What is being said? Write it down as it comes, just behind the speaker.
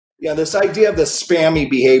Yeah, this idea of the spammy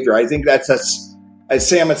behavior, I think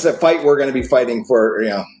Sam, it's a fight we're going to be fighting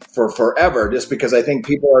for forever, just because I think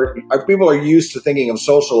people are used to thinking of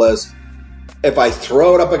social as, if I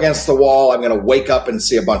throw it up against the wall, I'm going to wake up and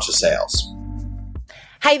see a bunch of sales.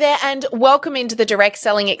 Hey there, and welcome into the Direct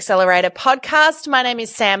Selling Accelerator podcast. My name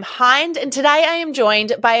is Sam Hind, and today I am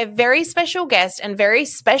joined by a very special guest and very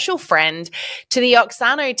special friend to the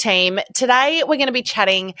Oxano team. Today, we're going to be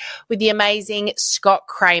chatting with the amazing Scott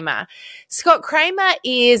Kramer. Scott Kramer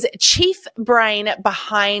is chief brain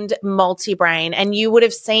behind Multibrain, and you would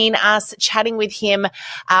have seen us chatting with him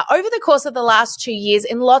over the course of the last 2 years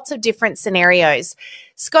in lots of different scenarios.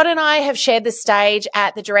 Scott and I have shared the stage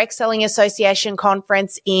at the Direct Selling Association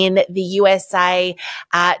conference in the USA.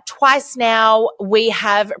 Twice now, we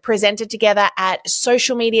have presented together at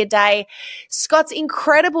Social Media Day. Scott's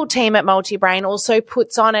incredible team at Multibrain also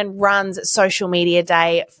puts on and runs Social Media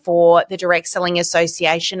Day for the Direct Selling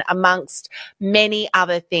Association, amongst many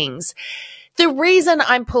other things. The reason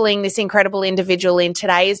I'm pulling this incredible individual in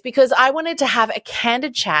today is because I wanted to have a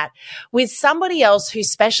candid chat with somebody else who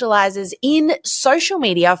specializes in social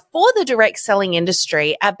media for the direct selling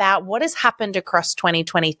industry about what has happened across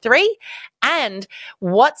 2023 and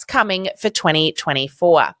what's coming for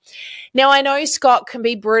 2024. Now, I know Scott can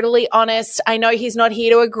be brutally honest. I know he's not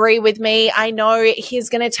here to agree with me. I know he's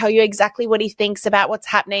going to tell you exactly what he thinks about what's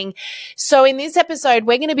happening. So in this episode,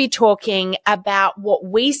 we're going to be talking about what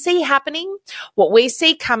we see happening, what we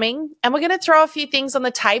see coming, and we're going to throw a few things on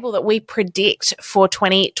the table that we predict for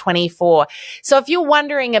 2024. So if you're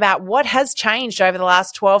wondering about what has changed over the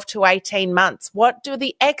last 12 to 18 months, what do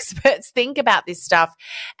the experts think about this stuff,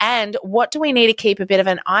 and what do we need to keep a bit of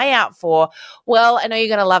an eye out for? Well, I know you're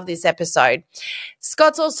going to love this episode.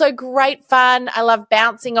 Scott's also great fun. I love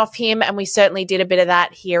bouncing off him, and we certainly did a bit of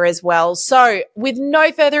that here as well. So with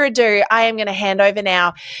no further ado, I am going to hand over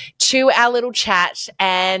now to our little chat,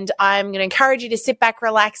 and I'm going to encourage you to sit back,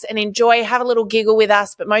 relax, and enjoy, have a little giggle with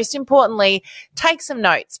us, but most importantly, take some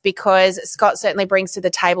notes, because Scott certainly brings to the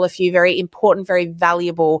table a few very important, very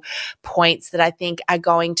valuable points that I think are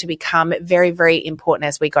going to become very, very important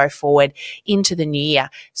as we go forward into the new year.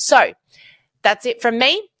 So that's it from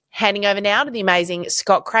me. Handing over now to the amazing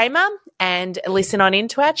Scott Kramer, and listen on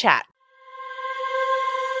into our chat.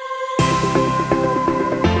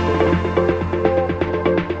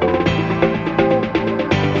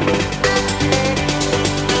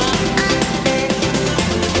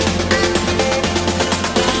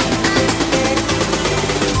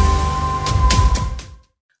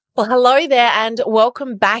 Well, hello there, and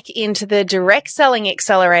welcome back into the Direct Selling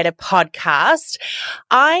Accelerator podcast.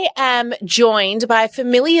 I am joined by a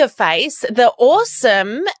familiar face, the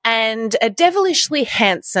awesome and devilishly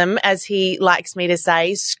handsome, as he likes me to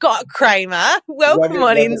say, Scott Kramer. Welcome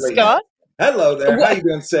on in, Scott. Hello there. How you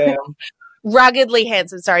doing, Sam? Ruggedly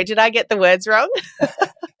handsome. Sorry, did I get the words wrong?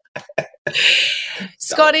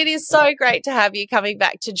 Scott, it is so great to have you coming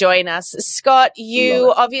back to join us. Scott,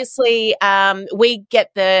 you obviously, we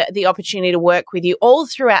get the opportunity to work with you all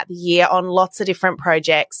throughout the year on lots of different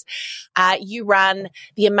projects. You run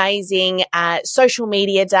the amazing Social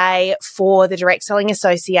Media Day for the Direct Selling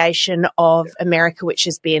Association of America, which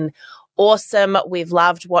has been awesome. We've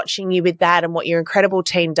loved watching you with that and what your incredible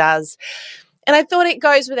team does. And I thought it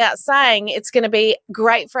goes without saying, it's going to be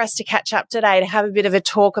great for us to catch up today to have a bit of a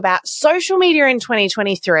talk about social media in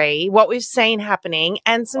 2023, what we've seen happening,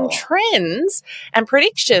 and some trends and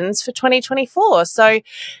predictions for 2024. So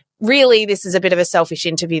really, this is a bit of a selfish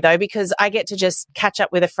interview, though, because I get to just catch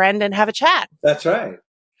up with a friend and have a chat. That's right.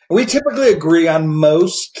 We typically agree on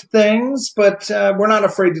most things, but we're not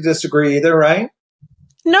afraid to disagree either, right?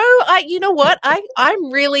 No, you know what?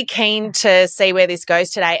 I'm really keen to see where this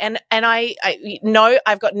goes today. And I know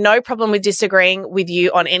I've got no problem with disagreeing with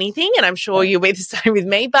you on anything, and I'm sure you'll be the same with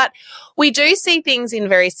me, but we do see things in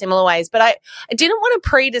very similar ways. But I didn't want to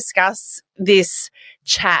pre-discuss this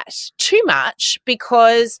chat too much,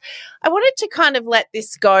 because I wanted to kind of let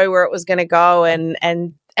this go where it was going to go,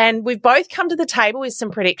 and we've both come to the table with some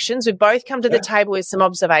predictions. We've both come to the table with some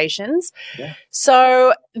observations. Yeah.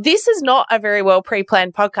 So this is not a very well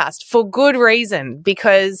pre-planned podcast, for good reason,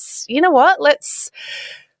 because you know what? Let's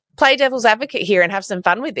play devil's advocate here and have some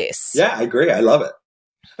fun with this. Yeah, I agree. I love it.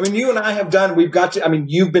 I mean, you and I have done,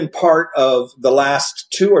 you've been part of the last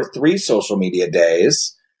 2 or 3 social media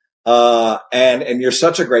days. And you're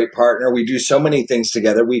such a great partner. We do so many things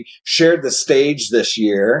together. We shared the stage this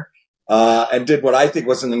year. And did what I think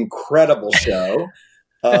was an incredible show.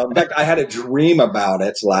 In fact, I had a dream about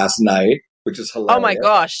it last night, which is hilarious. Oh my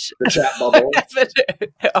gosh. The chat bubble.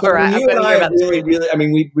 All right. You and I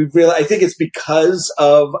really, I think it's because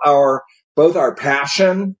of both our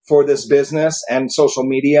passion for this business and social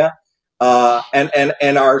media,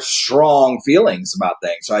 and our strong feelings about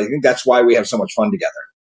things. So I think that's why we have so much fun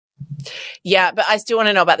together. Yeah, but I still want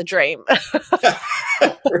to know about the dream.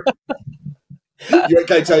 Can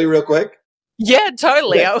I tell you real quick? Yeah,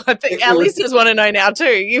 totally. Yeah. I think our listeners want to know now too.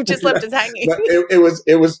 You've just left us hanging.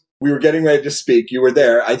 It was, we were getting ready to speak. You were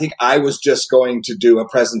there. I think I was just going to do a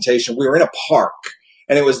presentation. We were in a park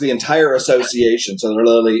and it was the entire association. So they're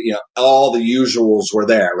literally, all the usuals were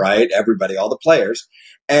there, right? Everybody, all the players.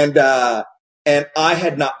 And I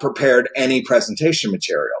had not prepared any presentation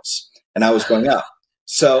materials and I was going up.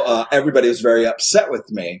 So everybody was very upset with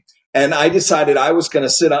me. And I decided I was going to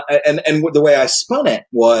sit on, and the way I spun it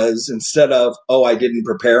was, instead of, I didn't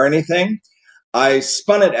prepare anything, I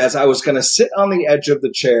spun it as I was going to sit on the edge of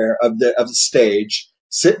the chair of the stage,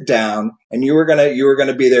 sit down, and you were going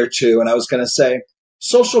to be there too. And I was going to say,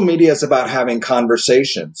 social media is about having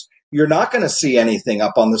conversations. You're not going to see anything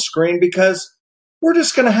up on the screen because we're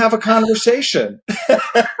just going to have a conversation.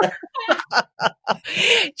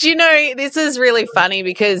 Do you know, this is really funny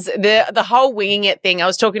because the whole winging it thing, I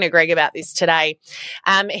was talking to Greg about this today.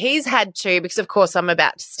 He's had to, because of course I'm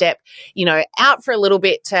about to step, out for a little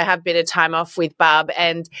bit to have a bit of time off with Barb,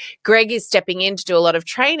 and Greg is stepping in to do a lot of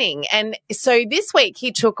training. And so this week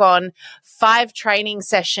he took on 5 training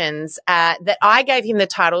sessions that I gave him the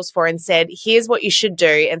titles for and said, here's what you should do.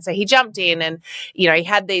 And so he jumped in and, he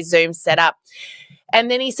had these Zooms set up. And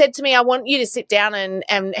then he said to me, I want you to sit down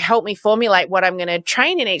and help me formulate what I'm going to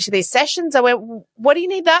train in each of these sessions. I went, what do you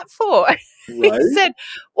need that for? Right. He said,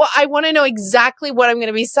 well, I want to know exactly what I'm going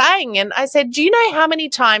to be saying. And I said, do you know how many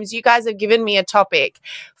times you guys have given me a topic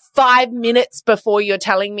 5 minutes before you're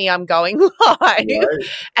telling me I'm going live? Right.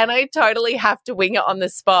 And I totally have to wing it on the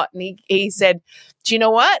spot. And he said, do you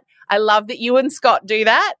know what? I love that you and Scott do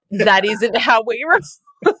that. That isn't how we roll.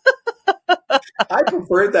 I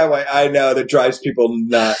prefer it that way. I know that drives people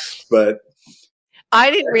nuts, but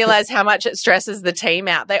I didn't realize how much it stresses the team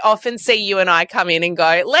out. They often see you and I come in and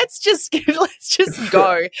go, let's just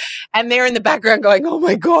go. And they're in the background going, oh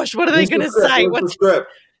my gosh, what are they going to say? What's the script?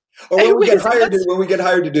 Or when we get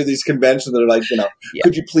hired to do these conventions, they're like,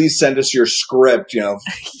 could you please send us your script,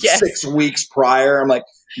 yes. 6 weeks prior? I'm like,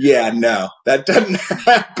 yeah, no, that doesn't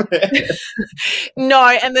happen. No,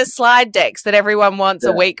 and the slide decks that everyone wants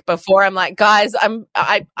a week before. I'm like, guys,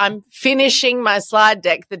 I'm finishing my slide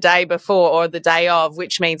deck the day before or the day of,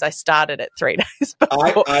 which means I started it 3 days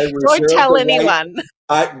before. Don't tell anyone.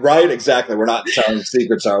 Right, exactly. We're not telling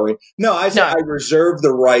secrets, are we? No, I reserve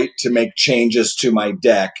the right to make changes to my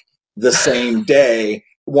deck the same day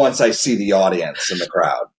once I see the audience in the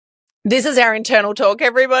crowd. This is our internal talk,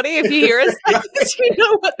 everybody. If you hear us, you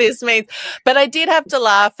know what this means. But I did have to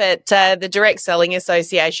laugh at the Direct Selling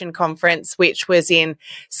Association conference, which was in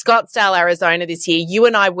Scottsdale, Arizona this year. You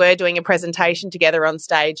and I were doing a presentation together on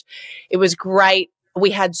stage. It was great. We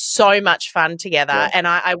had so much fun together, and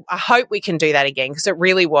I hope we can do that again because it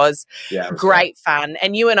really was great fun.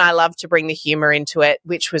 And you and I love to bring the humor into it,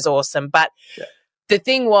 which was awesome. But the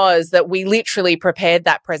thing was that we literally prepared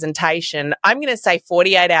that presentation, I'm going to say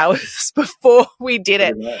 48 hours before we did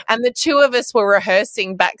it. And the two of us were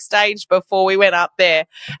rehearsing backstage before we went up there.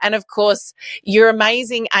 And of course, your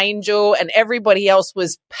amazing Angel and everybody else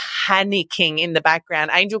was panicking in the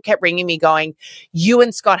background. Angel kept ringing me going, you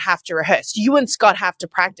and Scott have to rehearse. You and Scott have to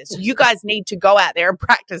practice. You guys need to go out there and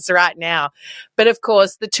practice right now. But of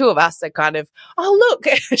course, the two of us are kind of, oh, look,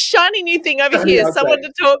 a shiny new thing over here, someone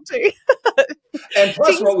to talk to. And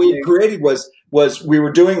plus what we created was we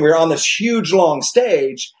were on this huge long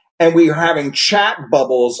stage and we were having chat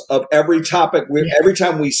bubbles of every topic. Every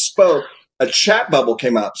time we spoke, a chat bubble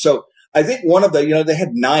came up. So I think one of the, they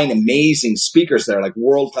had 9 amazing speakers there, like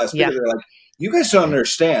world-class speakers. They're like, you guys don't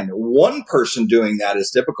understand. One person doing that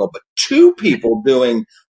is difficult, but 2 people doing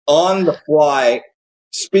on the fly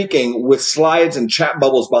speaking with slides and chat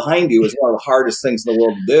bubbles behind you is one of the hardest things in the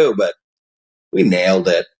world to do, but we nailed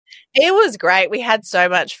it. It was great. We had so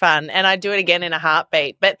much fun, and I'd do it again in a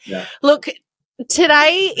heartbeat. But look,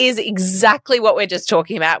 today is exactly what we're just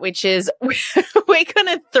talking about, which is we're going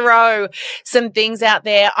to throw some things out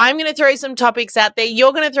there. I'm going to throw some topics out there.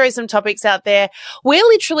 You're going to throw some topics out there. We're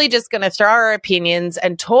literally just going to throw our opinions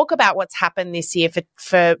and talk about what's happened this year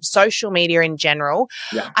for social media in general.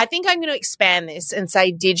 I think I'm going to expand this and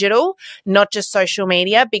say digital, not just social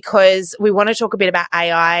media, because we want to talk a bit about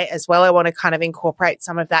AI as well. I want to kind of incorporate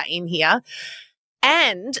some of that in here.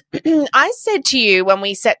 And I said to you when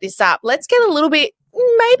we set this up, let's get a little bit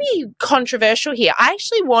maybe controversial here. I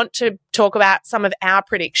actually want to talk about some of our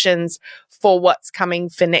predictions for what's coming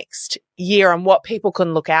for next year and what people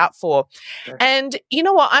can look out for. Sure. And you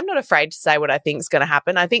know what? I'm not afraid to say what I think is going to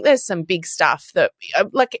happen. I think there's some big stuff that,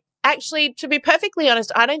 actually, to be perfectly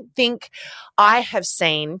honest, I don't think I have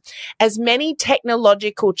seen as many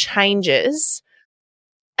technological changes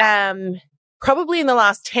probably in the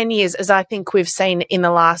last 10 years as I think we've seen in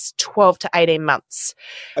the last 12 to 18 months.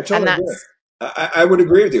 I totally agree. I would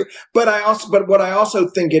agree with you. But what I also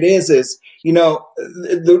think it is,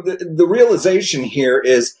 the realization here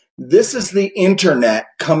is this is the internet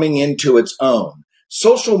coming into its own.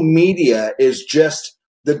 Social media is just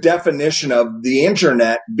the definition of the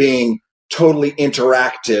internet being totally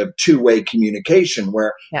interactive, two-way communication,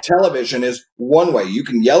 where television is one way. You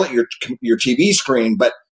can yell at your TV screen,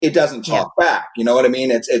 but it doesn't talk back. You know what I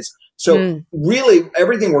mean? Really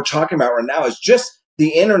everything we're talking about right now is just the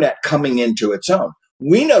internet coming into its own.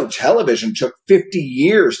 We know television took 50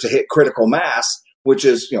 years to hit critical mass, which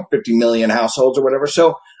is 50 million households or whatever.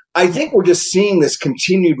 So I think we're just seeing this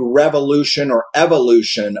continued revolution or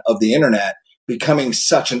evolution of the internet becoming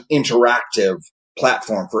such an interactive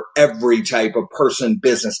platform for every type of person,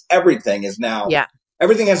 business. Everything is now,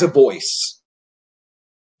 everything has a voice.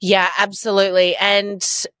 Yeah, absolutely. And,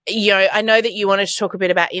 I know that you wanted to talk a bit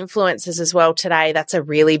about influencers as well today. That's a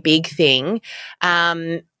really big thing.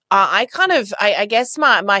 I guess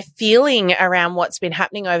my feeling around what's been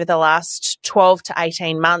happening over the last 12 to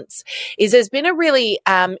 18 months is there's been a really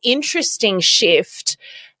interesting shift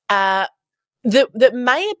that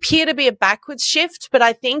may appear to be a backwards shift, but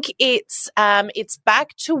I think it's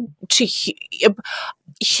back to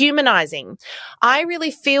humanizing. I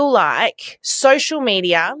really feel like social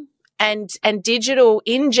media and digital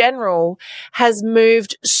in general has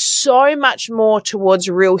moved so much more towards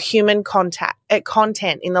real human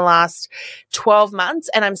content in the last 12 months.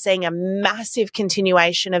 And I'm seeing a massive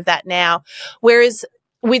continuation of that now. Whereas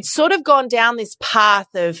we'd sort of gone down this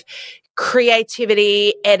path of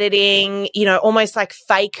creativity, editing, almost like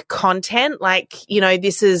fake content, like,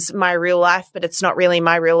 this is my real life, but it's not really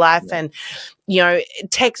my real life. And,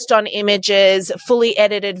 text on images, fully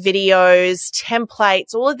edited videos,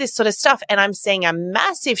 templates, all of this sort of stuff. And I'm seeing a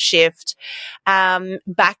massive shift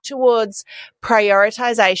back towards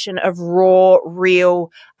prioritization of raw,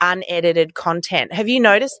 real, unedited content. Have you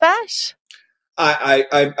noticed that?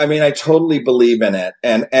 I mean, I totally believe in it.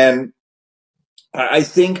 And I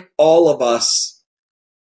think all of us,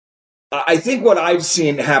 I think what I've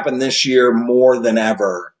seen happen this year more than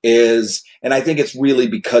ever is, and I think it's really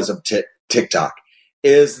because of TikTok,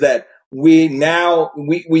 is that we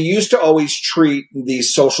used to always treat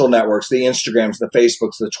these social networks, the Instagrams, the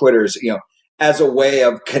Facebooks, the Twitters, as a way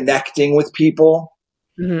of connecting with people.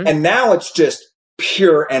 Mm-hmm. And now it's just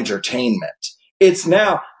pure entertainment. It's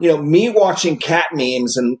now, me watching cat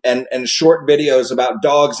memes and short videos about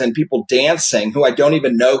dogs and people dancing who I don't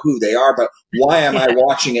even know who they are, but why am I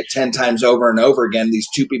watching it 10 times over and over again, these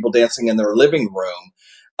two people dancing in their living room,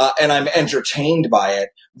 and I'm entertained by it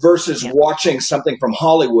versus watching something from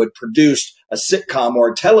Hollywood produced, a sitcom or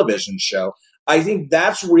a television show. I think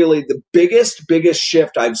that's really the biggest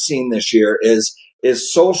shift I've seen this year is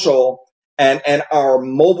social and our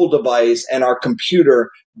mobile device and our computer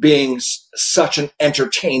being such an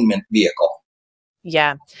entertainment vehicle.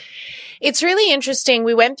 Yeah. It's really interesting.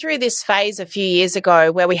 We went through this phase a few years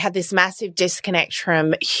ago where we had this massive disconnect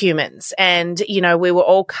from humans and, we were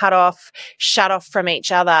all shut off from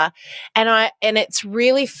each other. And it's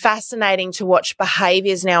really fascinating to watch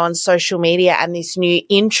behaviors now on social media and this new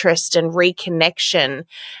interest and reconnection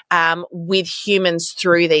with humans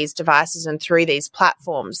through these devices and through these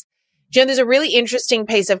platforms. There's a really interesting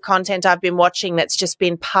piece of content I've been watching that's just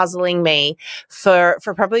been puzzling me for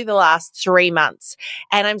probably the last 3 months.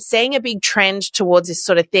 And I'm seeing a big trend towards this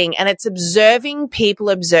sort of thing. And it's observing people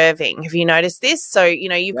observing. Have you noticed this? So,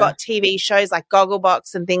 you've got TV shows like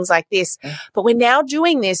Gogglebox and things like this, but we're now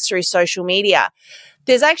doing this through social media.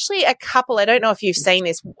 There's actually a couple, I don't know if you've seen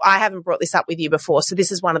this. I haven't brought this up with you before, so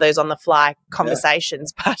this is one of those on the fly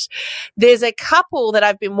conversations, but there's a couple that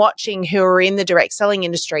I've been watching who are in the direct selling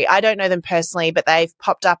industry. I don't know them personally, but they've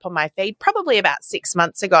popped up on my feed probably about 6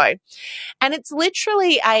 months ago. And it's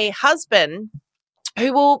literally a husband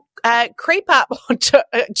who will creep up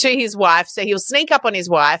to his wife. So he'll sneak up on his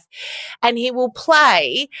wife and he will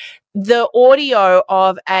play the audio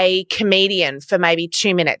of a comedian for maybe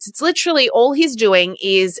 2 minutes. It's literally all he's doing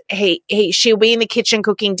is she'll be in the kitchen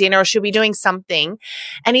cooking dinner or she'll be doing something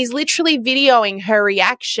and he's literally videoing her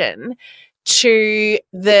reaction to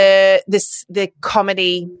the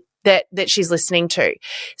comedy that she's listening to.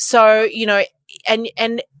 So,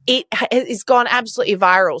 and it has gone absolutely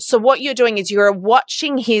viral. So what you're doing is you're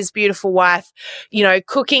watching his beautiful wife, you know,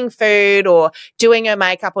 cooking food or doing her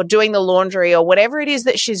makeup or doing the laundry or whatever it is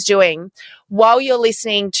that she's doing while you're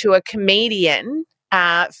listening to a comedian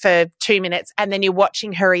for 2 minutes, and then you're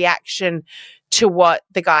watching her reaction to what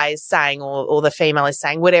the guy is saying or the female is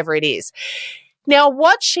saying, whatever it is. Now,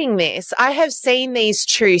 watching this, I have seen these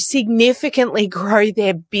two significantly grow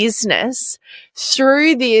their business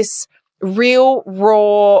through this real,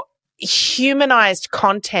 raw, humanized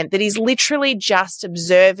content that is literally just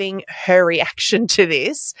observing her reaction to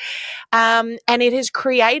this. And it has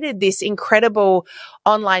created this incredible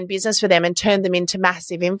online business for them and turned them into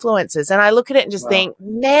massive influencers. And I look at it and just think,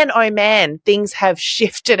 man, oh man, things have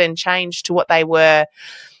shifted and changed to what they were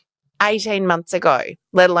 18 months ago,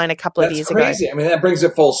 let alone a couple of years ago. That's crazy. I mean, that brings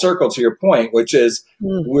it full circle to your point, which is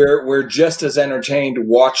we're just as entertained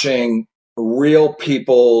watching real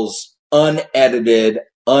people's unedited,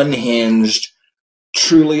 unhinged,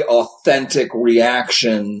 truly authentic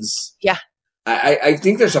reactions. Yeah. I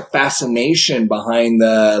think there's a fascination behind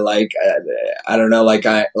the, I don't know,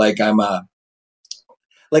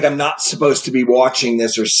 I'm not supposed to be watching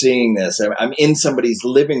this or seeing this. I'm in somebody's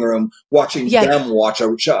living room watching them watch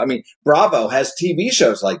a show. I mean, Bravo has TV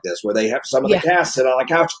shows like this where they have some of the cast sit on a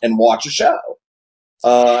couch and watch a show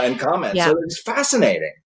and comment. So it's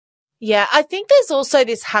fascinating. Yeah, I think there's also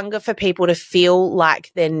this hunger for people to feel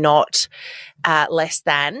like they're not less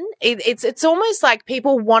than. It's almost like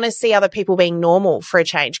people want to see other people being normal for a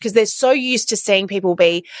change because they're so used to seeing people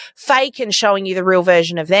be fake and showing you the real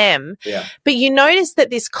version of them. Yeah. But you notice that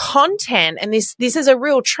this content, and this is a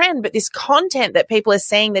real trend, but this content that people are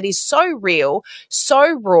seeing that is so real,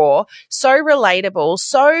 so raw, so relatable,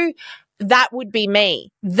 so that would be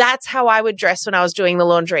me. That's how I would dress when I was doing the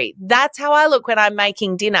laundry. That's how I look when I'm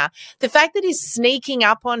making dinner. The fact that he's sneaking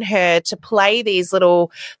up on her to play these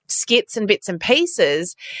little skits and bits and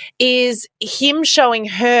pieces is him showing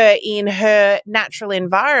her in her natural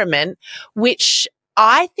environment, which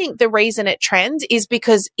I think the reason it trends is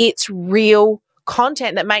because it's real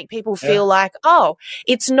content that make people feel like, oh,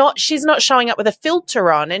 she's not showing up with a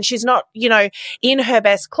filter on and she's not, in her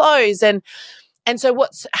best clothes. And so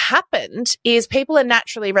what's happened is people are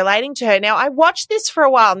naturally relating to her. Now, I watched this for a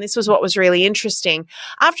while, and this was what was really interesting.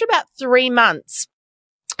 After about 3 months,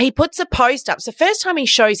 he puts a post up. So first time he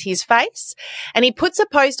shows his face, and he puts a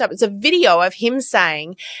post up. It's a video of him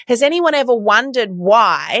saying, has anyone ever wondered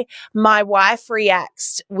why my wife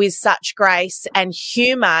reacts with such grace and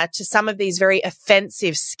humor to some of these very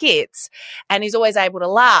offensive skits? And he's always able to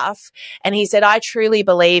laugh. And he said, I truly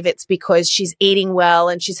believe it's because she's eating well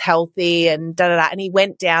and she's healthy and da-da-da. And he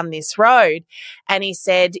went down this road, and he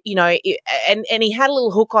said, and he had a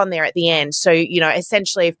little hook on there at the end. So,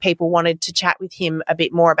 essentially if people wanted to chat with him a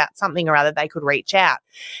bit more about something or other, they could reach out.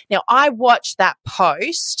 Now, I watched that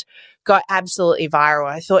post go absolutely viral.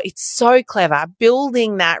 I thought it's so clever,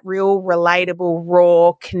 building that real relatable,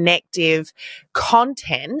 raw, connective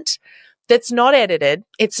content that's not edited,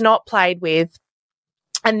 it's not played with,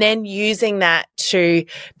 and then using that to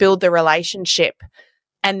build the relationship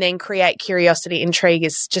and then create curiosity, intrigue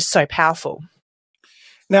is just so powerful.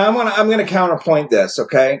 Now, I'm going to counterpoint this,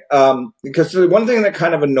 okay? Because one thing that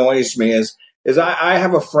kind of annoys me is I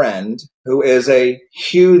have a friend who is a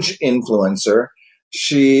huge influencer.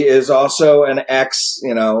 She is also an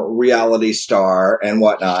reality star and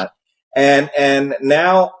whatnot. And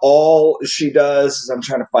now all she does is, I'm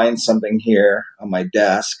trying to find something here on my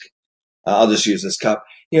desk. I'll just use this cup.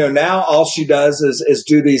 Now all she does is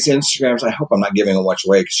do these Instagrams. I hope I'm not giving much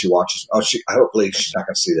away because she watches. Hopefully she's not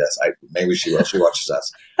going to see this. Maybe she will. She watches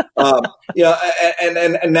us.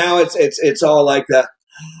 And now it's all like the,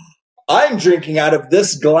 I'm drinking out of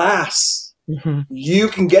this glass. Mm-hmm. You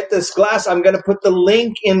can get this glass. I'm going to put the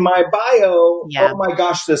link in my bio. Yeah. Oh my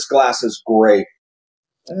gosh, this glass is great.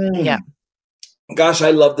 Yeah. Gosh,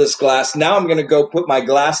 I love this glass. Now I'm going to go put my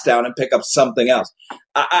glass down and pick up something else.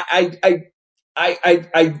 I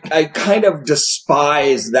kind of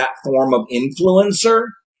despise that form of influencer.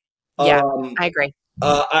 Yeah, I agree.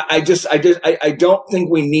 I don't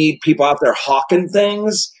think we need people out there hawking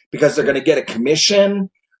things because they're going to get a commission,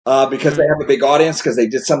 because they have a big audience because they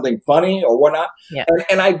did something funny or whatnot. Yeah.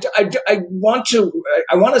 And I want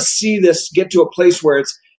to see this get to a place where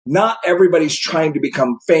it's not everybody's trying to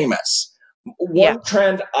become famous. One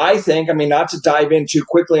trend, I think, not to dive in too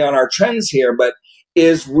quickly on our trends here, but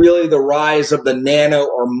is really the rise of the nano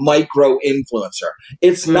or micro influencer.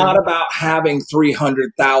 It's not about having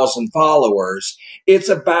 300,000 followers. It's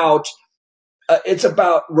about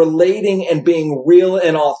relating and being real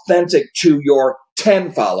and authentic to your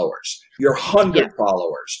 10 followers, your 100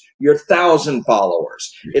 followers, your 1,000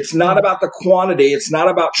 followers. It's not about the quantity. It's not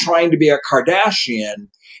about trying to be a Kardashian.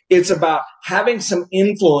 It's about having some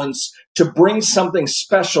influence to bring something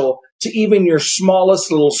special to even your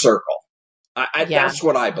smallest little circle. That's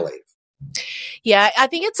what I believe. Yeah, I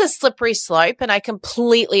think it's a slippery slope, and I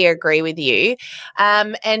completely agree with you.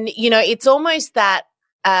 And, it's almost that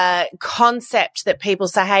concept that people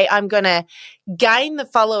say, hey, I'm going to gain the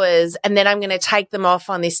followers and then I'm going to take them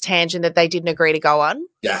off on this tangent that they didn't agree to go on.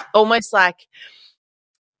 Yeah. Almost like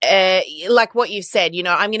what you've said,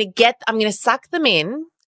 I'm going to suck them in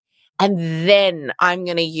and then I'm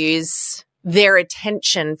going to use their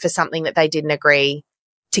attention for something that they didn't agree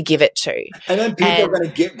to give it to. And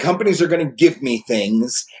then companies are going to give me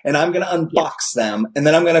things and I'm going to unbox them and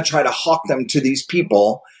then I'm going to try to hawk them to these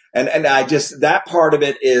people. And that part of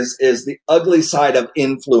it is the ugly side of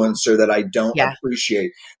influencer that I don't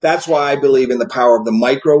appreciate. That's why I believe in the power of the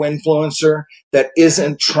micro influencer that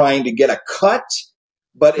isn't trying to get a cut,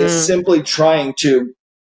 but is simply trying to,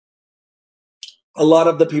 a lot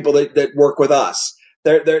of the people that work with us,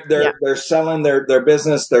 they're selling their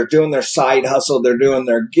business, they're doing their side hustle, they're doing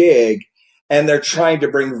their gig, and they're trying to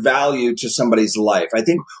bring value to somebody's life. I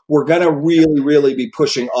think we're going to really, really be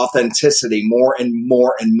pushing authenticity more and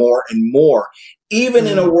more and more and more. Even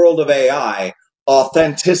in a world of AI,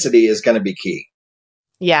 authenticity is going to be key.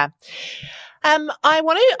 Yeah. I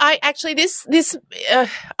want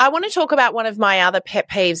to talk about one of my other pet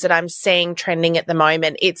peeves that I'm seeing trending at the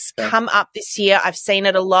moment. It's come up this year. I've seen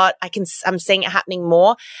it a lot. I'm seeing it happening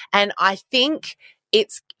more. And I think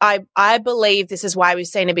I believe this is why we've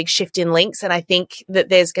seen a big shift in links. And I think that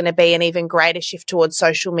there's going to be an even greater shift towards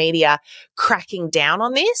social media cracking down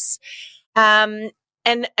on this. And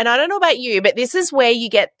I don't know about you, but this is where you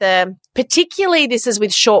get particularly this is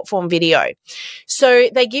with short form video. So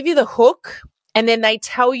they give you the hook and then they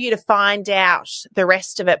tell you to find out the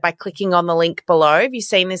rest of it by clicking on the link below. Have you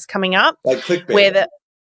seen this coming up? Like clickbait.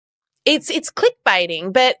 It's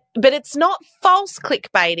clickbaiting, but it's not false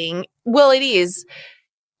clickbaiting. Well, it is.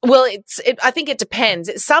 Well, I think it depends.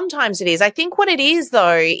 Sometimes it is. I think what it is,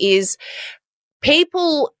 though, is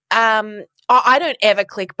people I don't ever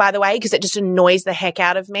click, by the way, because it just annoys the heck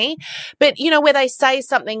out of me. But, where they say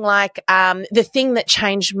something like the thing that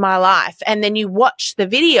changed my life, and then you watch the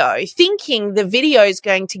video thinking the video is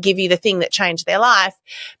going to give you the thing that changed their life.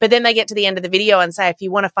 But then they get to the end of the video and say, if you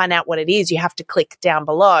want to find out what it is, you have to click down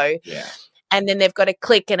below. Yeah. And then they've got to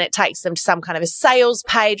click and it takes them to some kind of a sales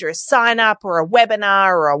page or a sign up or a webinar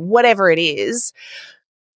or whatever it is.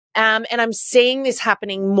 And I'm seeing this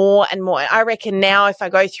happening more and more. I reckon now if I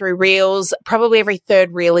go through reels, probably every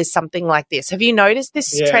third reel is something like this. Have you noticed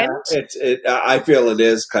this trend? I feel it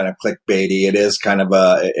is kind of clickbaity. It is kind of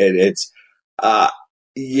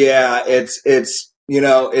it's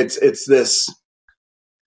this,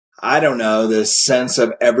 I don't know, this sense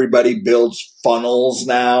of everybody builds funnels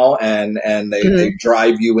now and they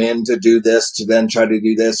drive you in to do this, to then try to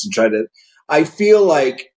do this and I feel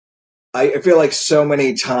like so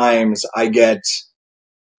many times I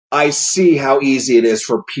see how easy it is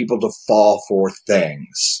for people to fall for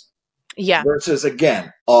things. Yeah. Versus,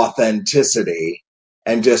 again, authenticity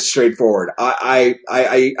and just straightforward. I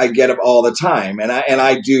get it all the time, and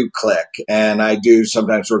I do click, and I do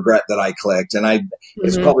sometimes regret that I clicked, and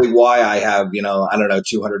it's probably why I have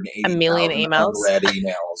 280 a million emails, unread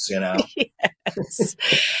emails. Yes.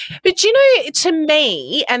 But to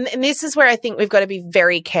me, and this is where I think we've got to be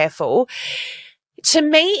very careful. To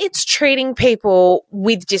me, it's treating people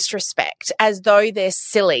with disrespect as though they're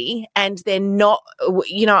silly and they're not,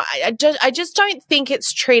 I just don't think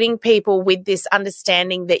it's treating people with this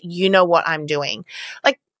understanding that you know what I'm doing.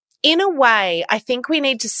 Like, in a way, I think we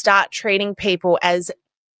need to start treating people as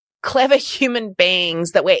clever human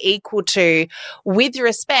beings that we're equal to with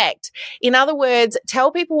respect. In other words,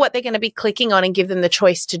 tell people what they're going to be clicking on and give them the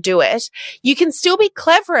choice to do it. You can still be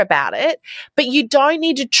clever about it, but you don't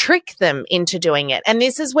need to trick them into doing it. And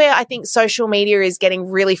this is where I think social media is getting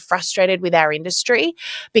really frustrated with our industry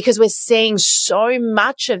because we're seeing so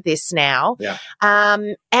much of this now. Yeah.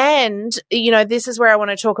 And, this is where I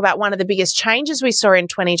want to talk about one of the biggest changes we saw in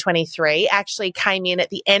 2023 actually came in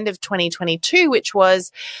at the end of 2022, which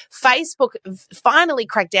was Facebook finally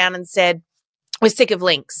cracked down and said, we're sick of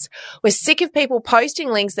links. We're sick of people posting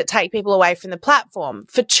links that take people away from the platform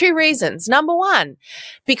for two reasons. Number one,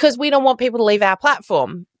 because we don't want people to leave our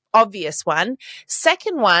platform. obvious one.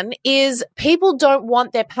 Second one is people don't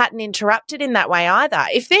want their pattern interrupted in that way either.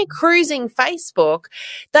 If they're cruising Facebook,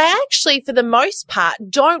 they actually, for the most part,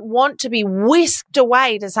 don't want to be whisked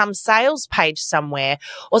away to some sales page somewhere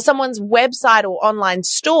or someone's website or online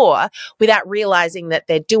store without realizing that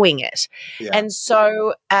they're doing it. Yeah. And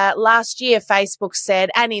so last year, Facebook said,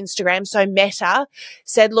 and Instagram, so Meta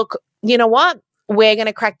said, look, you know what? We're going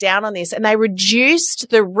to crack down on this. And they reduced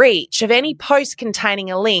the reach of any post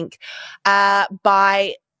containing a link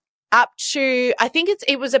by up to, I think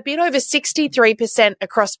it was a bit over 63%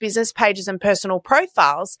 across business pages and personal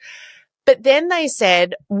profiles. But then they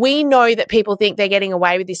said, we know that people think they're getting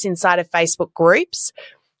away with this inside of Facebook groups.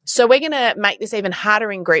 So we're going to make this even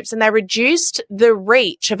harder in groups. And they reduced the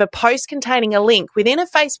reach of a post containing a link within a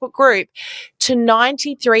Facebook group to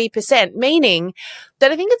 93%, meaning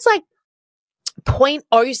that I think it's like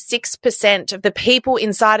 0.06% of the people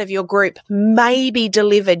inside of your group may be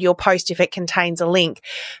delivered your post if it contains a link,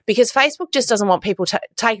 because Facebook just doesn't want people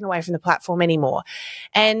taken away from the platform anymore.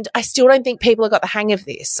 And I still don't think people have got the hang of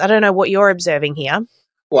this. I don't know what you're observing here.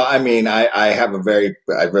 Well, I mean, I have a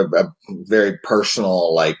very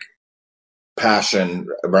personal passion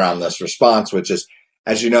around this response, which is,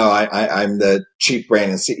 as you know, I'm the chief brand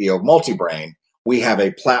and CEO of Multibrain. We have a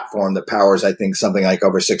platform that powers, I think, something like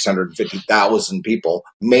over 650,000 people,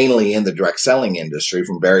 mainly in the direct selling industry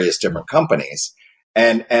from various different companies.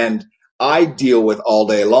 And I deal with all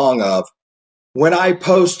day long of, when I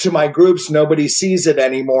post to my groups, nobody sees it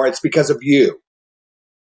anymore. It's because of you.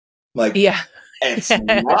 It's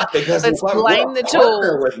not because let's blame the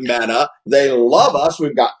tool with Meta. They love us.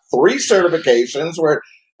 We've got 3 certifications where,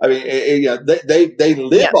 I mean, they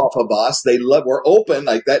live off of us. We're open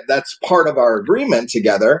like that. That's part of our agreement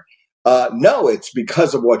together. No, it's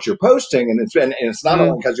because of what you're posting, and it's not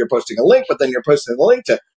only because you're posting a link, but then you're posting the link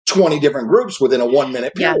to 20 different groups within a 1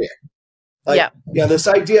 minute period. This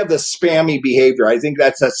idea of the spammy behavior. I think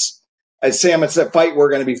that's Sam. It's a fight we're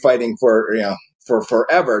going to be fighting for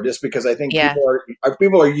forever. Just because I think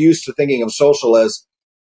people are used to thinking of social as,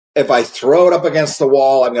 if I throw it up against the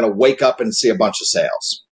wall, I'm going to wake up and see a bunch of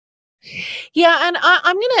sales. Yeah, and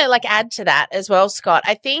I'm going to add to that as well, Scott.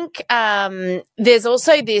 I think there's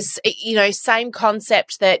also this, same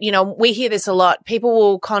concept that, we hear this a lot. People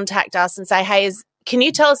will contact us and say, hey, can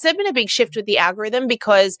you tell us, there's been a big shift with the algorithm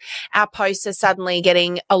because our posts are suddenly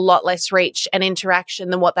getting a lot less reach and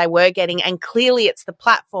interaction than what they were getting. And clearly it's the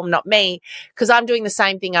platform, not me, because I'm doing the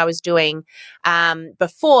same thing I was doing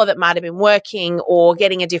before that might have been working or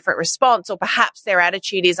getting a different response, or perhaps their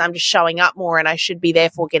attitude is I'm just showing up more and I should be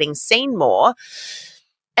therefore getting seen more.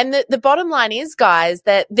 And the bottom line is, guys,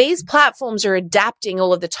 that these platforms are adapting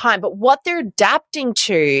all of the time, but what they're adapting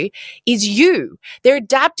to is you. They're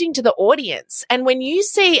adapting to the audience. And when you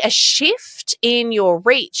see a shift in your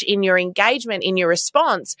reach, in your engagement, in your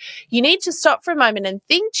response, you need to stop for a moment and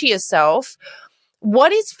think to yourself,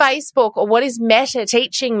 what is Facebook or what is Meta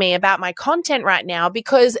teaching me about my content right now?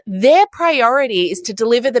 Because their priority is to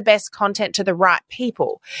deliver the best content to the right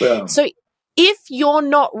people. Yeah. So if you're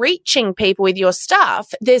not reaching people with your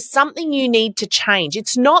stuff, there's something you need to change.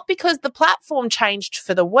 It's not because the platform changed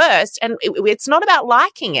for the worst, and it's not about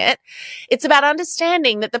liking it. It's about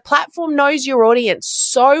understanding that the platform knows your audience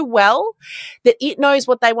so well that it knows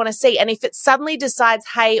what they want to see. And if it suddenly decides,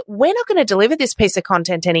 hey, we're not going to deliver this piece of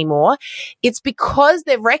content anymore, it's because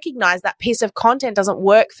they've recognized that piece of content doesn't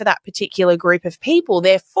work for that particular group of people.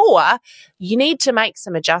 Therefore, you need to make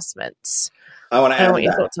some adjustments. I want to add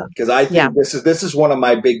that because I think this is one of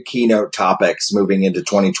my big keynote topics moving into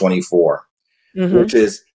 2024, which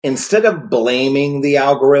is, instead of blaming the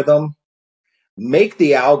algorithm, make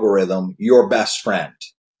the algorithm your best friend.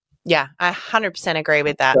 Yeah, I 100% agree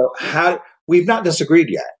with that. So we've not disagreed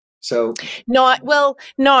yet. So no, I'll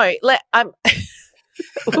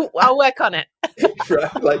work on it.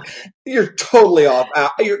 Right? You're totally off.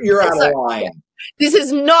 You're out of line. This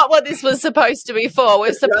is not what this was supposed to be for.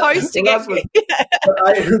 We're supposed to get.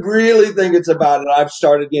 I really think it's about, and I've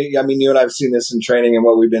started. I mean, you and I've seen this in training, and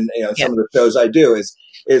what we've been, some of the shows I do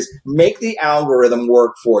is make the algorithm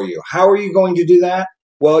work for you. How are you going to do that?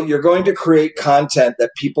 Well, you're going to create content that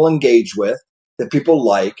people engage with, that people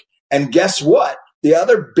like, and guess what? The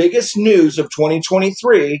other biggest news of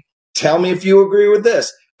 2023. Tell me if you agree with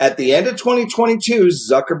this. At the end of 2022,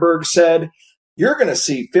 Zuckerberg said, you're going to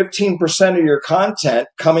see 15% of your content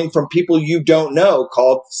coming from people you don't know,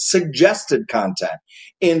 called suggested content.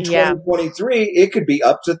 In 2023, it could be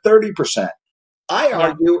up to 30%. I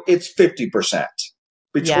argue it's 50%.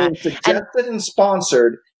 Between suggested and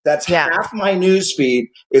sponsored, that's half my newsfeed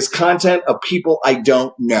is content of people I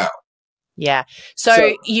don't know. Yeah.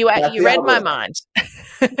 So you read my mind.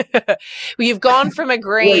 You've gone from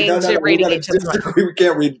agreeing to reading each other's minds. We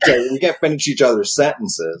can't read each other. We can't finish each other's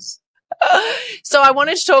sentences. So I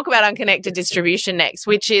wanted to talk about unconnected distribution next,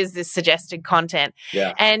 which is this suggested content.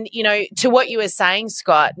 Yeah. And, to what you were saying,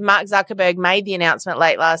 Scott, Mark Zuckerberg made the announcement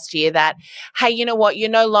late last year that, hey, you know what? You're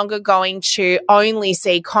no longer going to only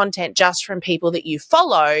see content just from people that you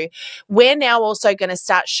follow. We're now also going to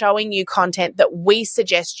start showing you content that we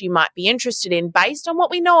suggest you might be interested in based on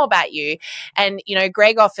what we know about you. And,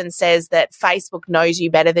 Greg often says that Facebook knows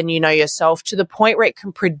you better than you know yourself, to the point where it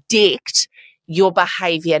can predict your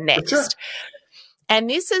behavior next. Sure. And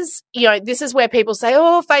this is where people say,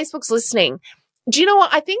 oh, Facebook's listening. Do you know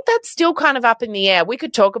what? I think that's still kind of up in the air. We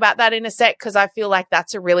could talk about that in a sec, because I feel like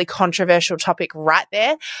that's a really controversial topic right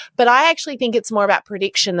there. But I actually think it's more about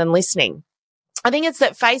prediction than listening. I think it's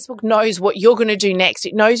that Facebook knows what you're going to do next.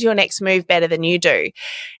 It knows your next move better than you do.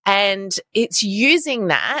 And it's using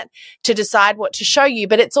that to decide what to show you.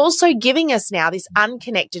 But it's also giving us now this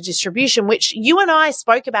unconnected distribution, which you and I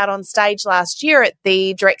spoke about on stage last year at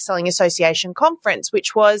the Direct Selling Association conference,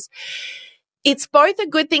 which was, it's both a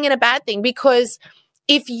good thing and a bad thing, because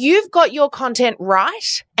if you've got your content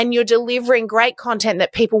right and you're delivering great content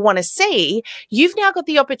that people want to see, you've now got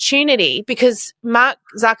the opportunity, because Mark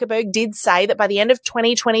Zuckerberg did say that by the end of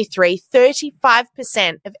 2023,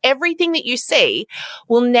 35% of everything that you see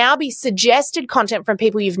will now be suggested content from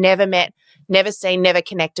people you've never met, never seen, never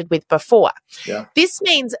connected with before. Yeah. This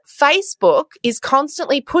means Facebook is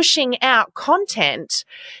constantly pushing out content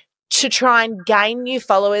to try and gain new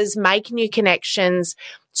followers, make new connections.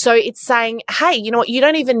 So it's saying, hey, you know what? You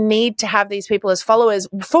don't even need to have these people as followers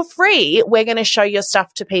for free. We're going to show your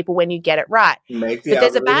stuff to people when you get it right. But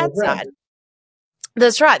there's a bad side.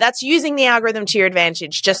 That's right. That's using the algorithm to your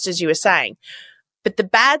advantage, just as you were saying. But the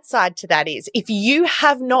bad side to that is, if you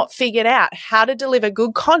have not figured out how to deliver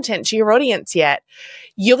good content to your audience yet,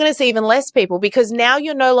 you're going to see even less people, because now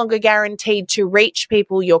you're no longer guaranteed to reach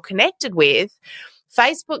people you're connected with.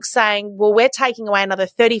 Facebook's saying, well, we're taking away another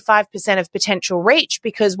 35% of potential reach,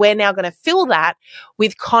 because we're now going to fill that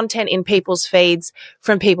with content in people's feeds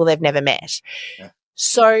from people they've never met. Yeah.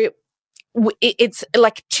 So it's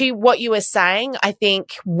like, to what you were saying, I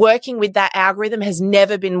think working with that algorithm has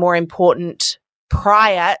never been more important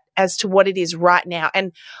prior as to what it is right now.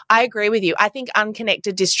 And I agree with you. I think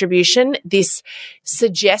unconnected distribution, this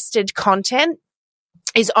suggested content,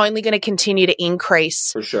 is only going to continue to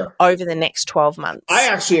increase for sure over the next 12 months. I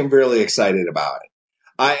actually am really excited about it.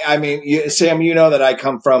 I mean, Sam, you know that I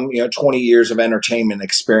come from 20 years of entertainment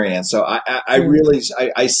experience, so I really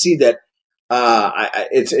see that.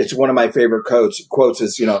 It's one of my favorite quotes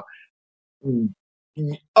is,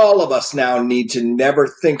 all of us now need to never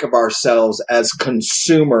think of ourselves as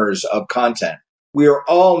consumers of content. We are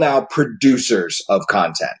all now producers of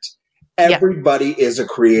content. Everybody is a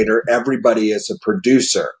creator. Everybody is a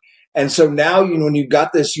producer. And so now, when you've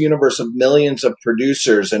got this universe of millions of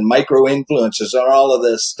producers and micro influencers and all of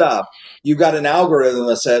this stuff, you've got an algorithm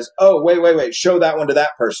that says, oh, wait, show that one to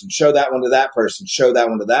that person, show that one to that person, show that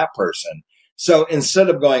one to that person. So instead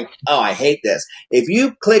of going, oh, I hate this, if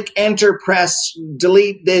you click enter, press,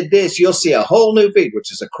 delete, did this, you'll see a whole new feed,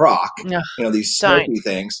 which is a crock, these smoky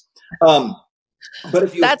things. But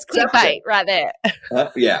if you that's clickbait right there.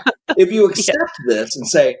 Yeah. If you accept this and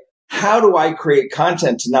say, how do I create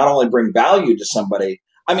content to not only bring value to somebody?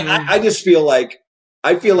 I mean, I just feel like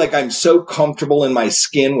I'm so comfortable in my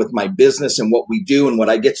skin with my business and what we do and what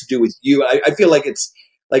I get to do with you. I feel like it's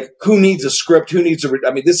like, who needs a script? Who needs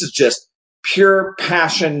this is just pure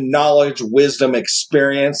passion, knowledge, wisdom,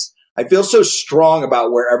 experience. I feel so strong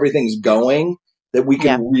about where everything's going that we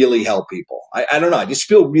can really help people. I don't know. I just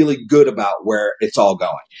feel really good about where it's all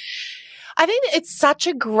going. I think it's such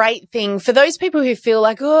a great thing for those people who feel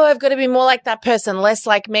like, oh, I've got to be more like that person, less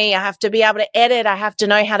like me. I have to be able to edit. I have to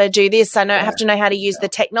know how to do this. I have to know how to use the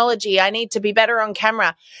technology. I need to be better on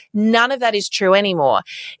camera. None of that is true anymore.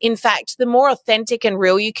 In fact, the more authentic and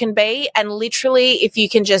real you can be, and literally if you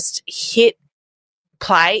can just hit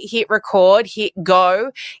play, hit record, hit go,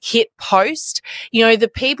 hit post.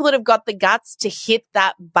 The people that have got the guts to hit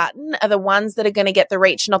that button are the ones that are going to get the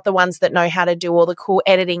reach, not the ones that know how to do all the cool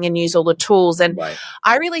editing and use all the tools. And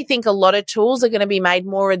I really think a lot of tools are going to be made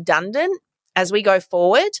more redundant as we go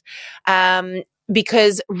forward.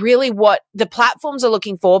 Because really what the platforms are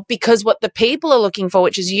looking for, because what the people are looking for,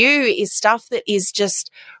 which is you, is stuff that is just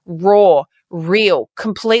raw, real,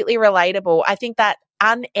 completely relatable. I think that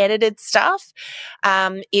unedited stuff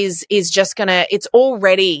is just it's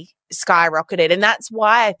already skyrocketed. And that's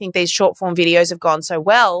why I think these short form videos have gone so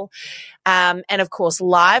well. And of course,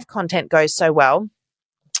 live content goes so well.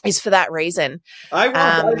 is for that reason.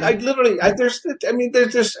 I literally,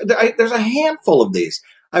 there's a handful of these.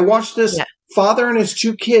 I watched this father and his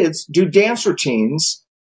 2 kids do dance routines.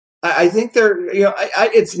 I think they're,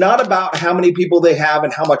 it's not about how many people they have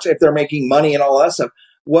and how much, if they're making money and all that stuff.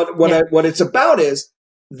 What it's about is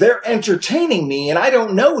they're entertaining me and I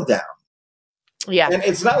don't know them. Yeah. And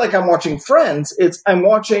it's not like I'm watching Friends. I'm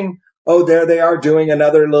watching, there they are doing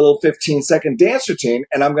another little 15-second dance routine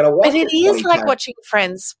and I'm going to watch it. But it is like watching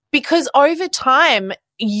Friends, because over time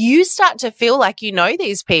you start to feel like you know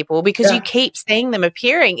these people because you keep seeing them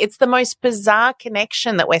appearing. It's the most bizarre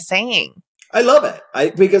connection that we're seeing. I love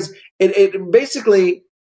it because it basically,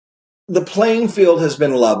 the playing field has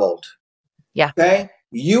been leveled. Yeah. Okay.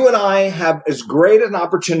 You and I have as great an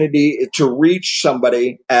opportunity to reach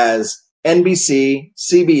somebody as NBC,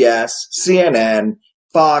 CBS, CNN,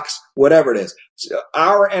 Fox, whatever it is. So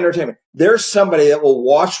our entertainment. There's somebody that will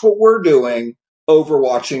watch what we're doing over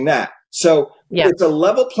watching that. So it's a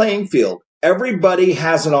level playing field. Everybody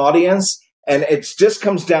has an audience, and it just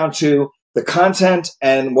comes down to the content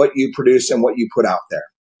and what you produce and what you put out there.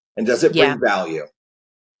 And does it bring value?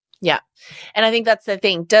 Yeah. And I think that's the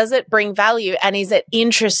thing. Does it bring value, and is it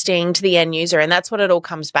interesting to the end user? And that's what it all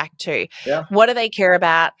comes back to. Yeah. What do they care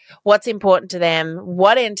about? What's important to them?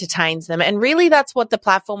 What entertains them? And really that's what the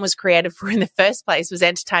platform was created for in the first place, was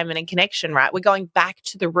entertainment and connection, right? We're going back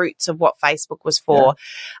to the roots of what Facebook was for.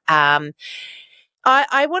 Yeah.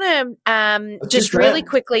 I want to just really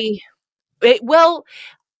quickly, I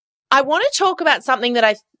want to talk about something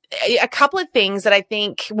that a couple of things that I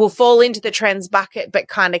think will fall into the trends bucket, but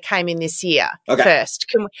kind of came in this year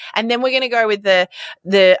first. And then we're going to go with the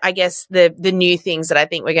new things that I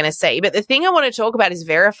think we're going to see. But the thing I want to talk about is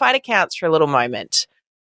verified accounts for a little moment,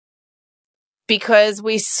 because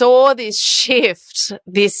we saw this shift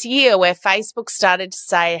this year where Facebook started to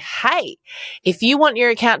say, hey, if you want your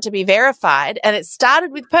account to be verified, and it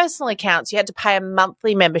started with personal accounts, you had to pay a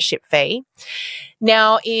monthly membership fee.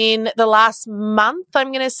 Now, in the last month,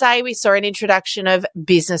 I'm going to say we saw an introduction of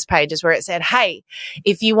business pages where it said, hey,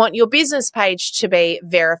 if you want your business page to be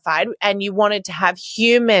verified and you wanted to have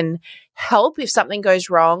human help if something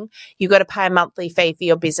goes wrong, you got to pay a monthly fee for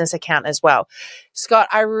your business account as well. Scott,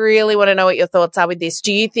 I really want to know what your thoughts are with this.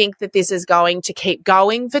 Do you think that this is going to keep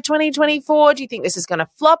going for 2024? Do you think this is going to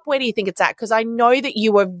flop? Where do you think it's at? Because I know that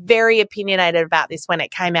you were very opinionated about this when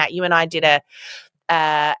it came out. You and I did a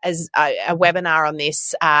webinar on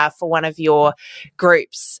this for one of your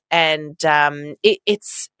groups, and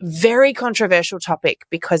it's very controversial topic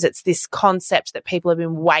because it's this concept that people have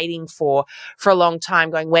been waiting for a long time,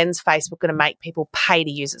 going, when's Facebook going to make people pay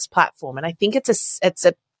to use its platform? And I think it's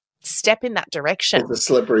a step in that direction. It's a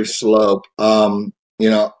slippery slope.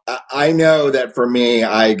 I know that for me,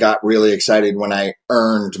 I got really excited when I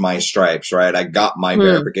earned my stripes, right? I got my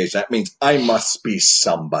verification. That means I must be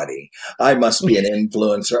somebody. I must be an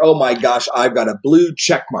influencer. Oh my gosh, I've got a blue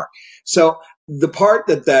check mark. So the part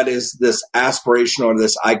that is this aspirational, or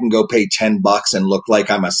this, I can go pay $10 and look like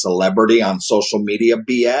I'm a celebrity on social media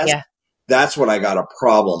BS. That's what I got a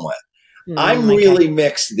problem with. I'm really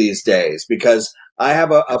mixed these days because I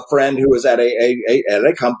have a friend who was at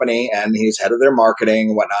a company, and he's head of their marketing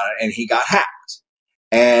and whatnot, and he got hacked.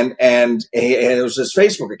 And it was his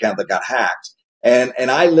Facebook account that got hacked.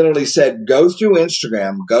 And I literally said, go through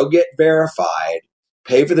Instagram, go get verified,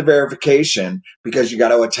 pay for the verification, because you got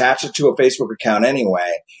to attach it to a Facebook account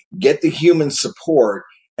anyway, get the human support.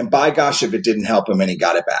 And by gosh, if it didn't help him, and he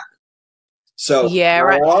got it back. So yeah,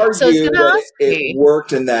 right. I'll argue that it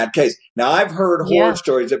worked in that case. Now, I've heard horror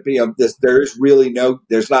stories that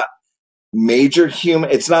there's not major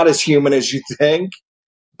human. It's not as human as you think,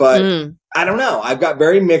 but I don't know. I've got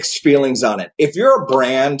very mixed feelings on it. If you're a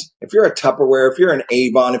brand, if you're a Tupperware, if you're an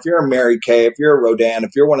Avon, if you're a Mary Kay, if you're a Rodan,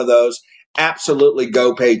 if you're one of those, absolutely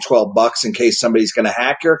go pay $12 in case somebody's going to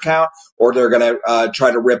hack your account, or they're going to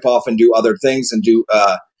try to rip off and do other things and do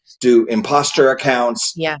imposter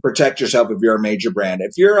accounts. Protect yourself if you're a major brand.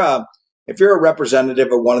 If you're a representative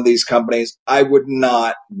of one of these companies, I would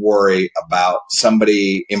not worry about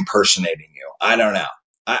somebody impersonating you. I don't know.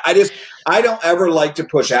 I don't ever like to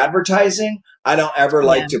push advertising. I don't ever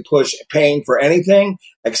like to push paying for anything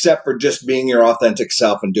except for just being your authentic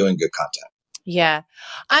self and doing good content. Yeah.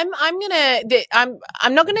 I'm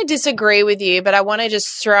not gonna disagree with you, but I want to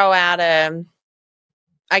just throw out a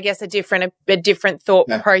different thought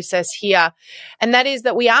process here. And that is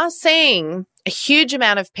that we are seeing a huge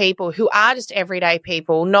amount of people who are just everyday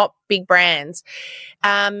people, not big brands,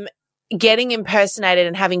 getting impersonated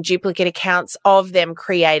and having duplicate accounts of them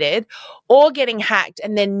created, or getting hacked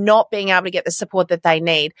and then not being able to get the support that they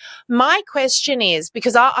need. My question is,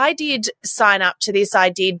 because I did sign up to this, I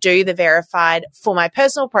did do the verified for my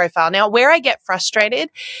personal profile. Now, where I get frustrated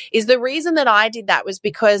is the reason that I did that was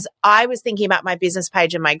because I was thinking about my business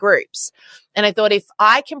page and my groups. And I thought if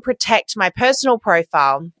I can protect my personal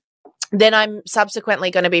profile, then I'm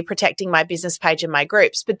subsequently going to be protecting my business page and my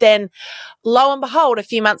groups. But then lo and behold, a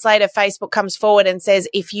few months later, Facebook comes forward and says,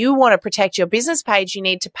 if you want to protect your business page, you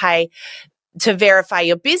need to pay to verify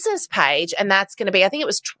your business page. And that's going to be, I think it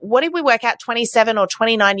was, what did we work out? 27 or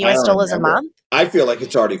 29 US dollars a month. I feel like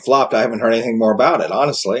it's already flopped. I haven't heard anything more about it,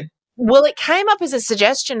 honestly. Well, it came up as a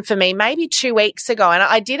suggestion for me maybe 2 weeks ago, and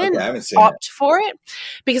I didn't opt for it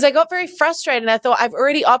because I got very frustrated and I thought I've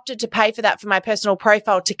already opted to pay for that for my personal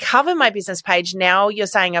profile to cover my business page. Now you're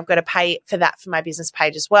saying I've got to pay for that for my business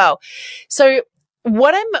page as well. So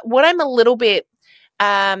what I'm a little bit,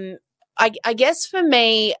 I guess for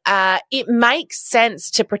me, it makes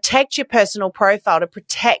sense to protect your personal profile, to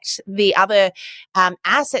protect the other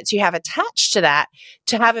assets you have attached to that,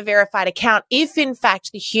 to have a verified account if, in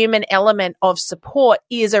fact, the human element of support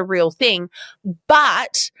is a real thing.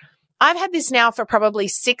 But I've had this now for probably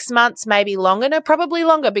 6 months, maybe longer. No, probably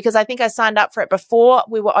longer, because I think I signed up for it before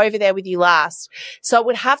we were over there with you last. So it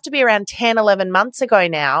would have to be around 10, 11 months ago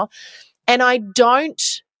now. And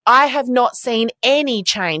I have not seen any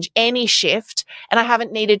change, any shift, and I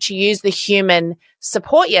haven't needed to use the human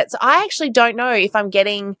support yet. So I actually don't know if I'm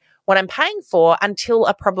getting what I'm paying for until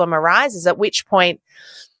a problem arises, at which point,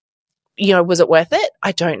 was it worth it?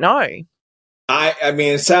 I don't know. I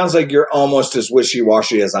mean, it sounds like you're almost as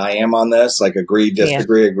wishy-washy as I am on this, like agree,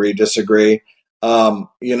 disagree, agree, disagree.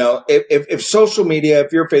 If social media,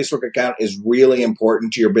 if your Facebook account is really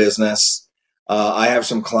important to your business, I have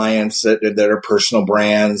some clients that are personal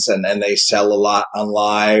brands and they sell a lot on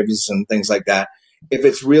lives and things like that. If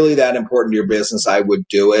it's really that important to your business, I would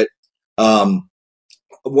do it.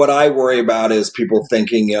 What I worry about is people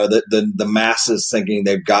thinking, that the masses thinking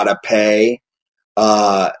they've got to pay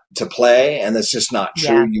to play. And that's just not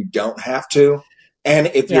true. Yeah. You don't have to.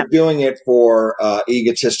 And if you're doing it for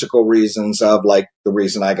egotistical reasons of like the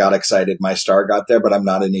reason I got excited, my star got there, but I'm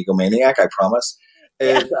not an egomaniac, I promise.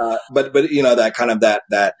 But that kind of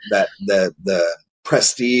the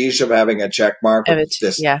prestige of having a check mark is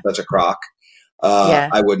just such a crock.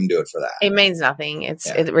 I wouldn't do it for that. It means nothing.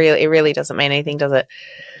 It really doesn't mean anything, does it?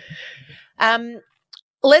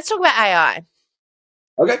 Let's talk about AI.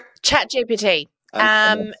 Okay. ChatGPT.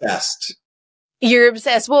 I'm obsessed. You're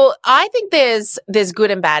obsessed. Well, I think there's good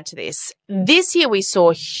and bad to this. This year we saw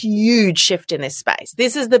a huge shift in this space.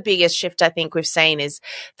 This is the biggest shift I think we've seen, is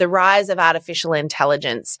the rise of artificial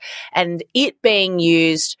intelligence and it being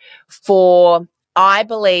used for, I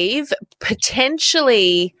believe,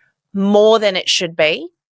 potentially more than it should be.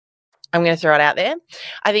 I'm going to throw it out there.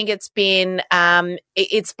 I think it's been,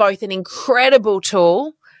 it's both an incredible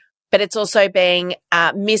tool, but it's also being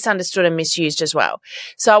misunderstood and misused as well.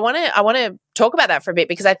 So I want to talk about that for a bit,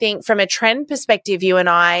 because I think from a trend perspective, you and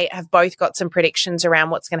I have both got some predictions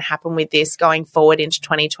around what's going to happen with this going forward into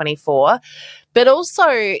 2024, but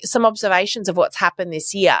also some observations of what's happened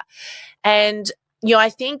this year. And, I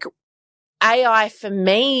think AI, for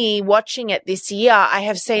me, watching it this year, I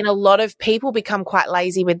have seen a lot of people become quite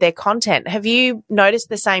lazy with their content. Have you noticed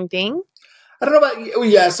the same thing? I don't know about you.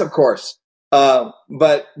 Yes, of course.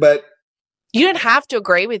 But you don't have to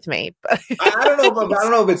agree with me. I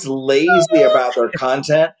don't know if it's lazy about their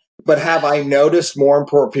content, but have I noticed more and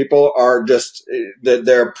more people are just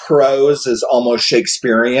their prose is almost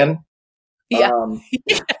Shakespearean. Yeah.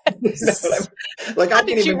 Like I can't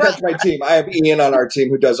even touch my team. I have Ian on our team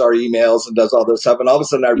who does our emails and does all this stuff. And all of a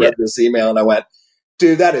sudden I read this email and I went,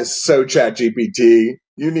 dude, that is so ChatGPT.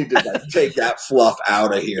 You need to take that fluff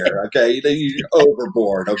out of here. Okay. You're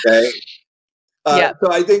overboard. Okay.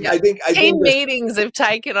 So I think team meetings have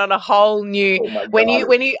taken on a whole new,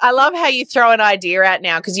 I love how you throw an idea out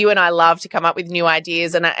now, because you and I love to come up with new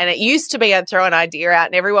ideas. And it used to be I'd throw an idea out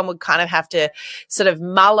and everyone would kind of have to sort of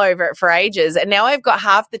mull over it for ages. And now I've got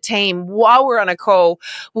half the team, while we're on a call,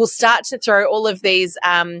 we'll start to throw all of these,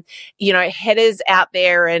 headers out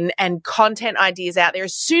there and content ideas out there.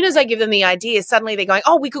 As soon as I give them the idea, suddenly they're going,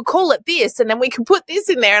 oh, we could call it this and then we could put this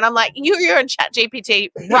in there. And I'm like, you're on ChatGPT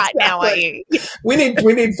right now, are you? We need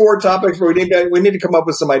 4 topics, but we need to come up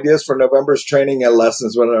with some ideas for November's training and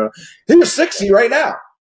lessons. Here's 60 right now.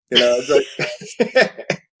 It's like,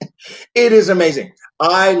 it is amazing.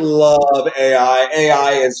 I love AI.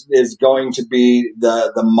 AI is going to be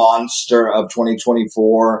the monster of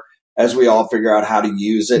 2024 as we all figure out how to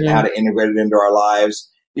use it, how to integrate it into our lives.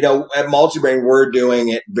 at Multibrain, we're doing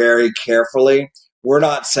it very carefully. We're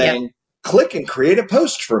not saying, click and create a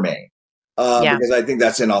post for me, because I think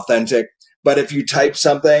that's inauthentic. But if you type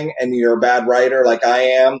something and you're a bad writer like I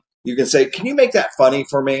am, you can say, can you make that funny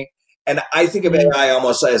for me? And I think of AI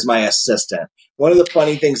almost as my assistant. One of the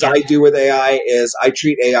funny things I do with AI is I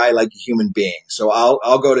treat AI like a human being. So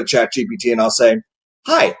I'll go to ChatGPT and I'll say,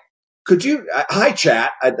 hi, hi,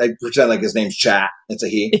 Chat. I pretend like his name's Chat. It's a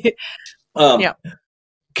he.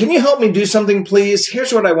 Can you help me do something, please?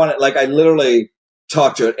 Here's what I want. Like, I literally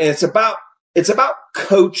talk to it. And it's about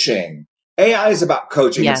coaching. AI is about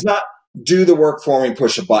coaching. It's not do the work for me,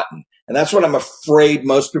 push a button. And that's what I'm afraid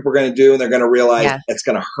most people are going to do. And they're going to realize it's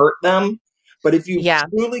going to hurt them. But if you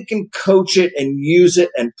truly can coach it and use it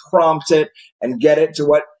and prompt it and get it to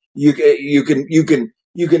what you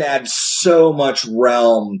can add so much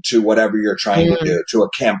realm to whatever you're trying to do, to a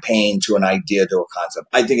campaign, to an idea, to a concept.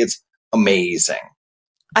 I think it's amazing.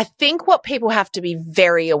 I think what people have to be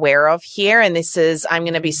very aware of here, and I'm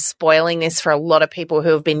going to be spoiling this for a lot of people who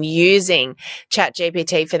have been using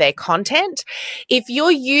ChatGPT for their content. If you're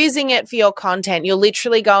using it for your content, you're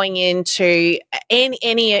literally going into any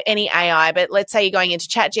AI, but let's say you're going into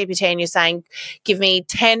ChatGPT and you're saying, give me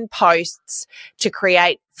 10 posts to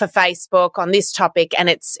create for Facebook on this topic, and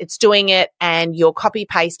it's doing it, and you're copy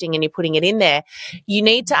pasting and you're putting it in there. You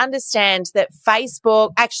need to understand that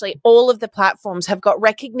Facebook, actually all of the platforms, have got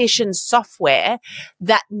recognition software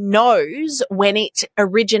that knows when it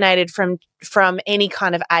originated from any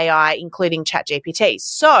kind of AI, including ChatGPT.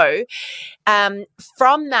 So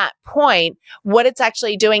from that point, what it's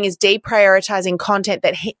actually doing is deprioritizing content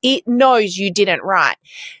that it knows you didn't write.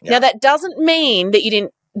 Now, that doesn't mean that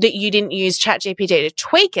you didn't use ChatGPT to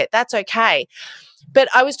tweak it. That's okay. But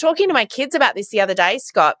I was talking to my kids about this the other day,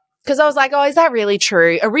 Scott, because I was like, oh, is that really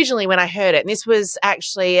true? Originally, when I heard it, and this was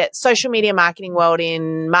actually at Social Media Marketing World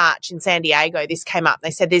in March in San Diego, this came up.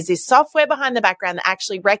 They said there's this software behind the background that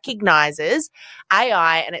actually recognizes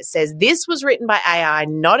AI, and it says this was written by AI,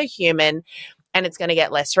 not a human, and it's going to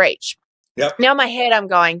get less reach. Yep. Now in my head, I'm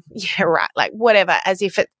going, yeah, right, like whatever, as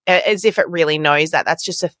if it really knows that. That's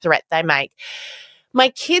just a threat they make. My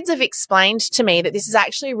kids have explained to me that this is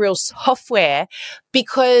actually real software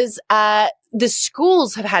because the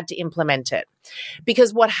schools have had to implement it.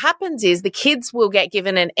 Because what happens is the kids will get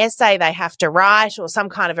given an essay they have to write or some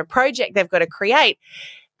kind of a project they've got to create,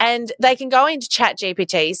 and they can go into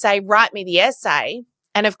ChatGPT, say, write me the essay,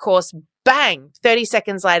 and of course, bang, 30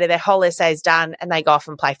 seconds later, their whole essay is done and they go off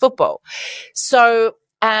and play football. So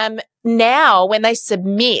now when they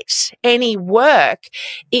submit any work,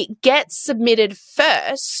 it gets submitted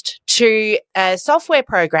first to a software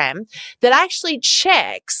program that actually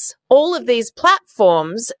checks all of these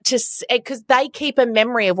platforms because they keep a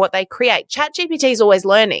memory of what they create. ChatGPT is always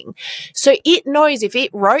learning. So it knows if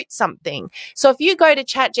it wrote something. So if you go to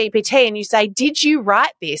ChatGPT and you say, did you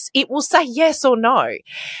write this? It will say yes or no.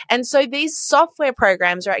 And so these software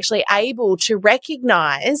programs are actually able to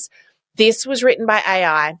recognize this was written by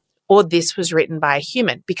AI or this was written by a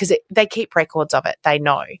human because they keep records of it. They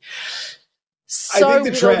know. So I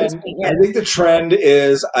think the trend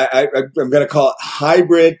is, I'm going to call it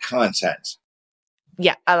hybrid content.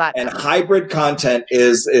 Yeah, I like that. And hybrid content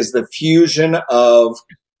is the fusion of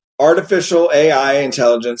artificial AI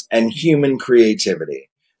intelligence and human creativity.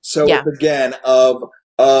 So again, of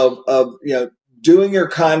doing your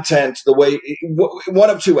content the way, one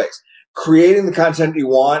of two ways. Creating the content you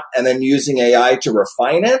want and then using AI to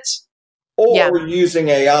refine it, or using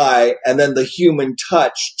AI and then the human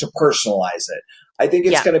touch to personalize it. I think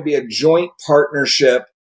it's going to be a joint partnership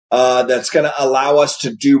that's going to allow us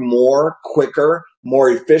to do more quicker,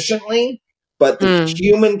 more efficiently, but the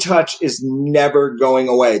human touch is never going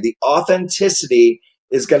away. The authenticity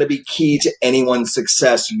is going to be key to anyone's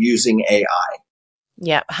success using AI.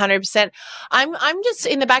 Yeah, 100%. I'm just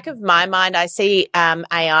in the back of my mind, I see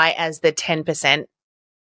AI as the 10%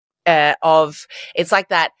 of, it's like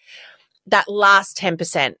that last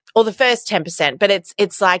 10% or the first 10%, but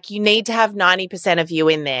it's like you need to have 90% of you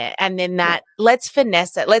in there, and then let's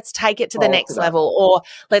finesse it, let's take it to the next level, or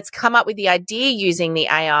let's come up with the idea using the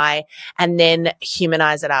AI and then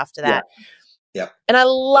humanize it after that. Yeah. And I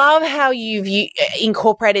love how you've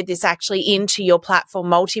incorporated this actually into your platform,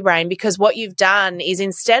 Multibrain, because what you've done is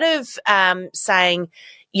instead of saying,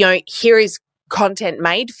 here is content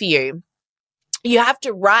made for you, you have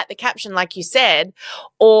to write the caption, like you said,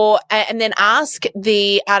 and then ask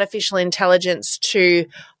the artificial intelligence to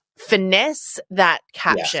finesse that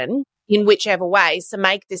caption in whichever way. So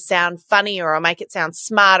make this sound funnier or make it sound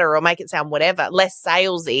smarter or make it sound whatever, less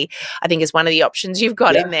salesy, I think is one of the options you've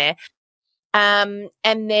got in there. And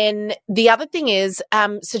then the other thing is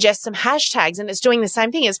suggest some hashtags, and it's doing the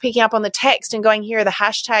same thing. It's picking up on the text and going, here are the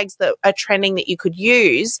hashtags that are trending that you could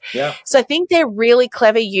use. Yeah. So I think they're really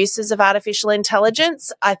clever uses of artificial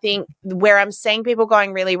intelligence. I think where I'm seeing people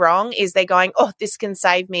going really wrong is they're going, oh, this can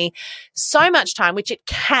save me so much time, which it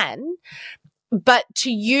can. But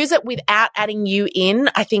to use it without adding you in,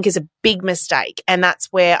 I think is a big mistake. And that's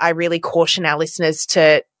where I really caution our listeners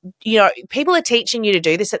to, people are teaching you to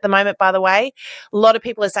do this at the moment, by the way. A lot of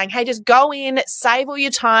people are saying, hey, just go in, save all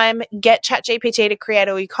your time, get ChatGPT to create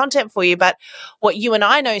all your content for you. But what you and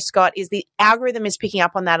I know, Scott, is the algorithm is picking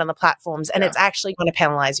up on that on the platforms, and it's actually going to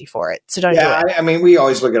penalize you for it. So don't do it. I mean, we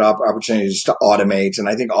always look at opportunities to automate, and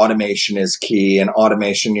I think automation is key. And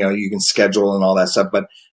automation, you can schedule and all that stuff, but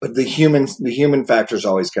the human factor is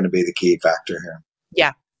always going to be the key factor here.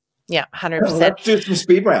 Yeah, 100%. Let's do some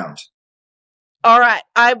speed round. All right,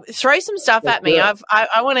 throw some stuff at me. I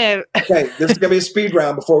want to. Okay, this is going to be a speed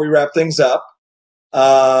round before we wrap things up.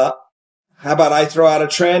 How about I throw out a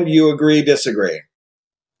trend? You agree, disagree?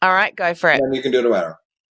 All right, go for it. And then you can do it better.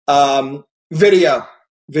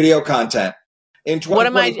 Video content in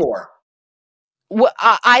 2024. Well,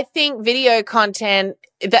 I think video content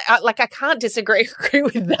that I can't disagree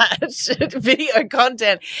with that. Video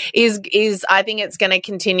content is I think it's going to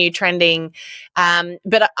continue trending,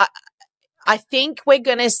 but I think we're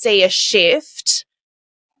going to see a shift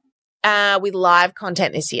with live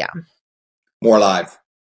content this year. More live.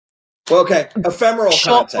 Well, okay, ephemeral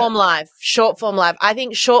short content. Short form live. I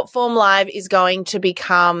think short form live is going to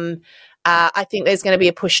become. I think there's going to be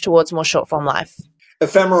a push towards more short form live.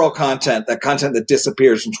 Ephemeral content, that content that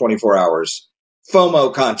disappears in 24 hours.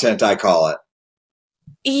 FOMO content, I call it.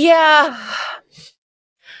 Yeah.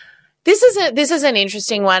 This is an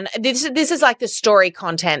interesting one. This is like the story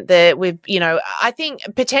content that we've, I think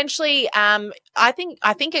potentially, I think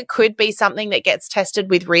it could be something that gets tested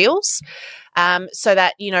with Reels, so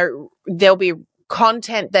that, there'll be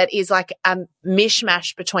content that is like a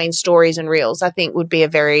mishmash between stories and Reels. I think would be a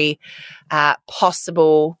very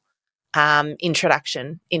possible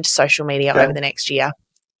introduction into social media over the next year.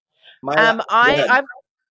 I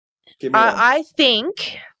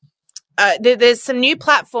think there's some new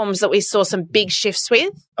platforms that we saw some big shifts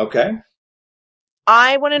with. Okay.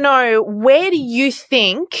 I want to know, where do you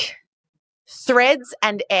think Threads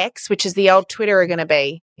and X, which is the old Twitter, are going to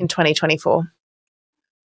be in 2024?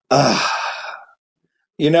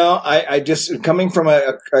 I just coming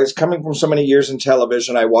from so many years in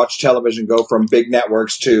television. I watched television go from big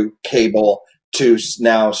networks to cable to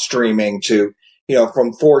now streaming to,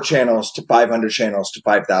 from 4 channels to 500 channels to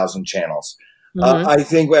 5,000 channels. Mm-hmm. I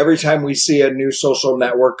think every time we see a new social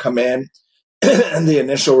network come in, and the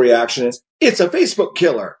initial reaction is, it's a Facebook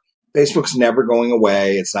killer. Facebook's never going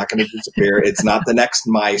away. It's not going to disappear. It's not the next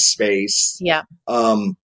MySpace. Yeah.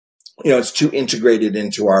 It's too integrated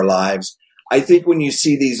into our lives. I think when you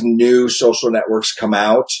see these new social networks come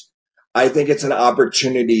out, I think it's an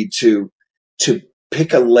opportunity to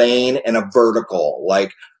pick a lane and a vertical,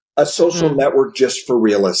 like a social network just for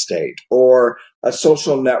real estate, or a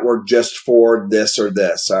social network just for this or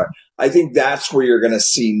this. I think that's where you're going to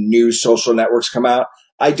see new social networks come out.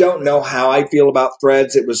 I don't know how I feel about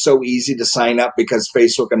Threads. It was so easy to sign up because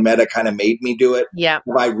Facebook and Meta kind of made me do it. Yeah.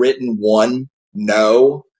 Have I written one?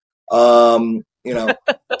 No.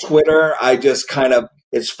 Twitter, I just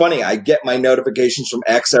it's funny. I get my notifications from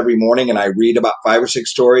X every morning and I read about 5 or 6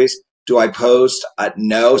 stories. Do I post?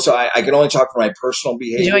 No. So I can only talk for my personal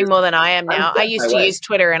behavior. You're doing more than I am now. I used to use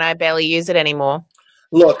Twitter and I barely use it anymore.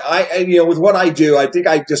 Look, with what I do, I think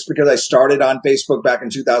because I started on Facebook back in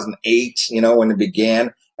 2008, when it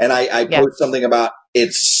began, and I post something about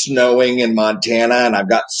it's snowing in Montana and I've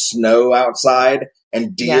got snow outside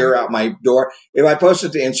and deer out my door. If I post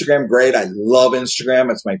it to Instagram, great. I love Instagram.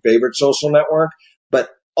 It's my favorite social network. But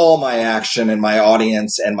all my action and my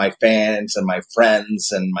audience and my fans and my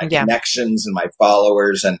friends and my connections and my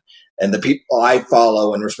followers and the people I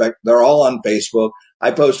follow and respect, they're all on Facebook. I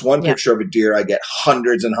post one picture of a deer, I get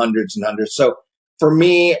hundreds and hundreds and hundreds. So for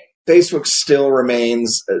me, Facebook still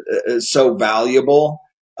remains so valuable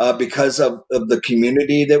because of the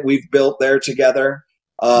community that we've built there together.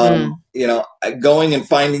 Going and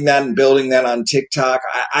finding that and building that on TikTok,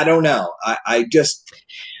 I don't know.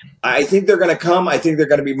 I think they're going to come. I think they're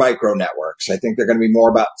going to be micro networks. I think they're going to be more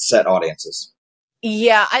about set audiences.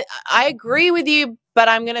 Yeah, I agree with you, but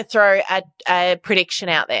I'm going to throw a prediction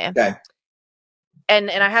out there. Okay. And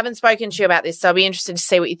I haven't spoken to you about this, so I'll be interested to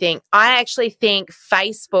see what you think. I actually think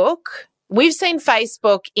Facebook We've seen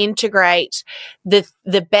Facebook integrate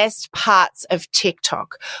the best parts of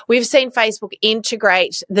TikTok. We've seen Facebook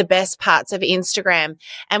integrate the best parts of Instagram.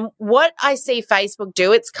 And what I see Facebook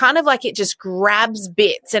do, it's kind of like it just grabs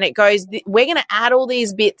bits and it goes, we're going to add all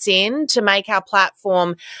these bits in to make our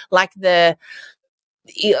platform like the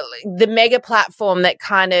mega platform that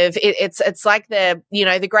kind of it's like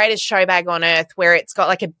the greatest show bag on earth, where it's got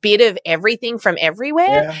like a bit of everything from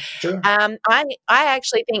everywhere. Yeah, sure. I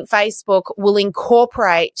actually think Facebook will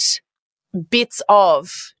incorporate bits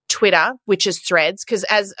of Twitter, which is Threads, because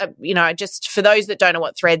as just for those that don't know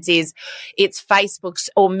what Threads is, it's Facebook's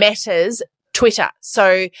or Meta's Twitter.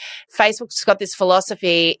 So Facebook's got this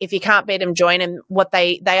philosophy: if you can't beat them, join them. What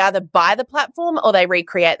they either buy the platform or they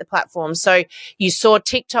recreate the platform. So you saw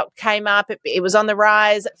TikTok came up; it was on the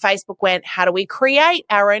rise. Facebook went, "How do we create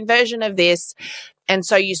our own version of this?" And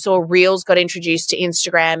so you saw Reels got introduced to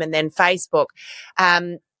Instagram and then Facebook.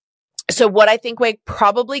 So what I think we're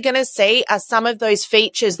probably going to see are some of those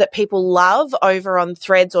features that people love over on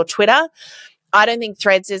Threads or Twitter. I don't think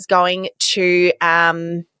Threads is going to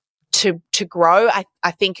grow.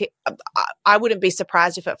 I think I wouldn't be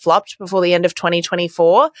surprised if it flopped before the end of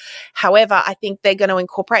 2024. However, I think they're going to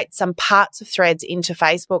incorporate some parts of Threads into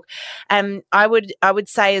Facebook. I would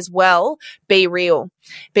say as well, Be Real.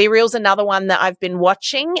 Be Real's another one that I've been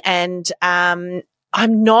watching, and I'm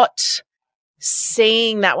not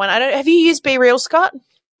seeing that one. Have you used Be Real, Scott?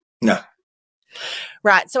 No.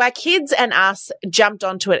 Right. So our kids and us jumped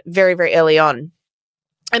onto it very, very early on.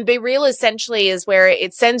 And Be Real essentially is where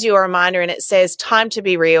it sends you a reminder and it says time to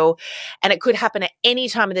be real, and it could happen at any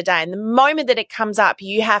time of the day. And the moment that it comes up,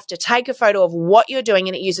 you have to take a photo of what you're doing,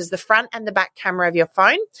 and it uses the front and the back camera of your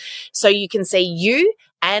phone so you can see you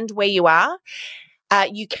and where you are.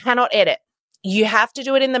 You cannot edit. You have to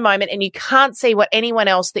do it in the moment, and you can't see what anyone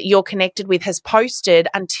else that you're connected with has posted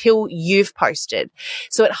until you've posted.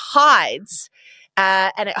 So it hides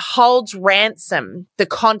and it holds ransom the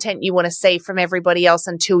content you want to see from everybody else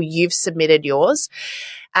until you've submitted yours.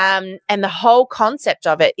 And the whole concept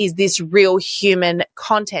of it is this real human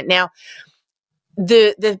content. Now,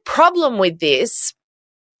 the problem with this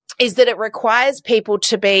is that it requires people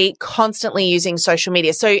to be constantly using social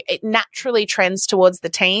media. So it naturally trends towards the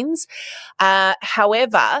teens.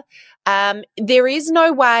 However, there is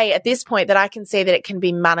no way at this point that I can see that it can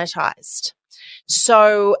be monetized.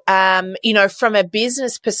 So, from a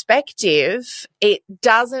business perspective, it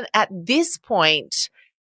doesn't at this point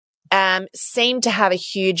seem to have a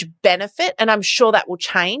huge benefit, and I'm sure that will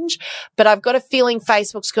change. But I've got a feeling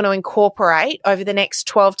Facebook's going to incorporate over the next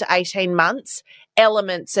 12 to 18 months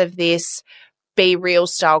elements of this Be Real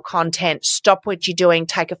style content. Stop what you're doing,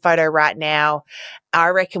 take a photo right now. I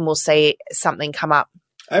reckon we'll see something come up.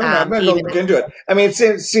 I don't know. I'm going to look into it. I mean,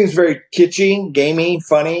 it seems very kitschy, gamey,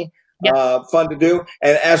 funny. Yep. Fun to do.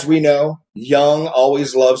 And as we know, young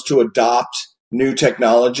always loves to adopt new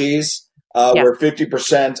technologies, where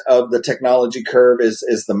 50% of the technology curve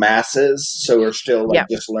is the masses. So we're still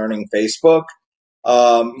just learning Facebook.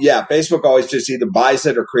 Facebook always just either buys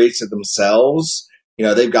it or creates it themselves.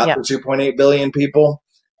 They've got the 2.8 billion people.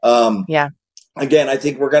 Again, I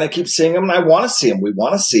think we're going to keep seeing them, and I want to see them. We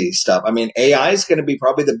want to see stuff. I mean, AI is going to be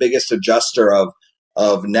probably the biggest adjuster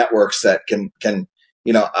of networks that can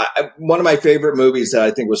one of my favorite movies that I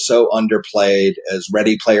think was so underplayed is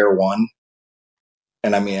Ready Player One.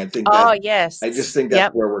 And I mean, I think I just think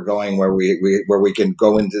that's where we're going, where we can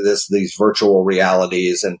go into these virtual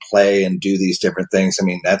realities and play and do these different things. I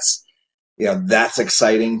mean, that's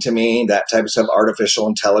exciting to me, that type of stuff, artificial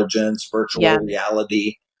intelligence, virtual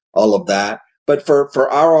reality, all of that. But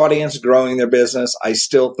for our audience growing their business, I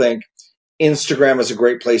still think Instagram is a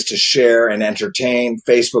great place to share and entertain.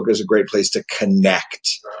 Facebook is a great place to connect.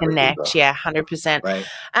 100%.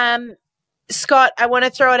 Right. Scott, I want to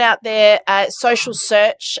throw it out there. Social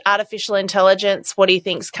search, artificial intelligence. What do you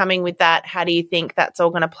think's coming with that? How do you think that's all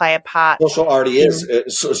going to play a part? Social already is.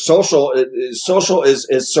 Social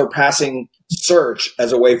is surpassing search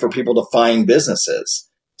as a way for people to find businesses.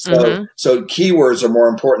 So keywords are more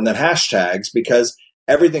important than hashtags because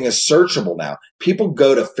everything is searchable now. People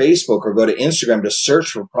go to Facebook or go to Instagram to search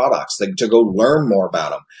for products, to go learn more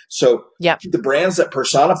about them. So the brands that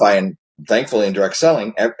personify, and thankfully in direct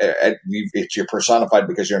selling, you're personified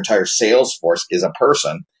because your entire sales force is a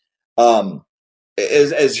person,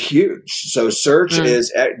 is huge. So search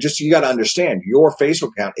is just, you got to understand your Facebook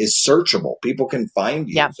account is searchable. People can find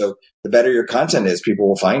you. So the better your content is, people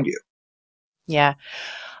will find you. Yeah.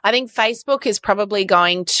 I think Facebook is probably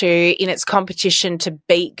going to, in its competition, to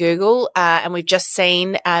beat Google. And we've just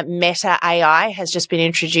seen Meta AI has just been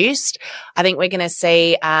introduced. I think we're going to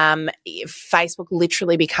see Facebook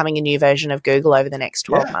literally becoming a new version of Google over the next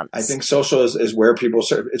 12 months. I think social is where people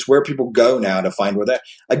it's where people go now to find where they're.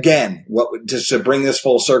 Again, just to bring this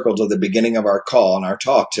full circle to the beginning of our call and our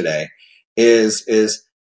talk today is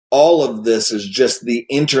all of this is just the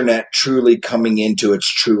internet truly coming into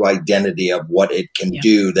its true identity of what it can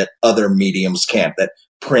do that other mediums can't, that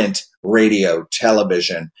print, radio,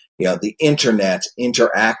 television, the internet,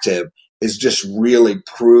 interactive is just really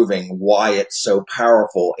proving why it's so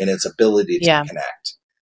powerful in its ability to connect.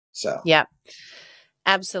 So, yeah,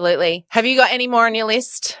 absolutely. Have you got any more on your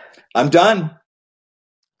list? I'm done.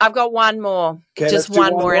 I've got one more, just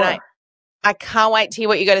one more. And I can't wait to hear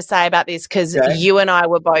what you got to say about this because you and I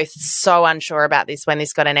were both so unsure about this when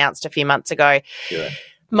this got announced a few months ago. Yeah.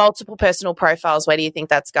 Multiple personal profiles. Where do you think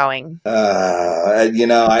that's going? I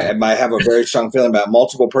have a very strong feeling about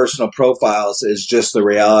multiple personal profiles is just the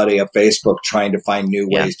reality of Facebook trying to find new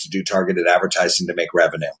ways to do targeted advertising to make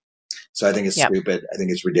revenue. So I think it's stupid. I think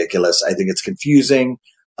it's ridiculous. I think it's confusing.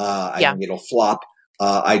 I think it'll flop.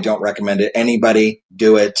 I don't recommend it. Anybody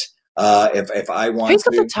do it. If I want who's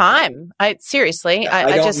got the time? Seriously,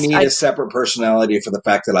 I don't need a separate personality for the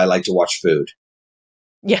fact that I like to watch food.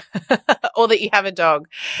 Yeah, or that you have a dog.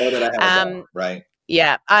 Or that I have a dog, right?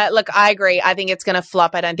 Yeah, look, I agree. I think it's going to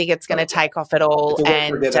flop. I don't think it's going to take off at all.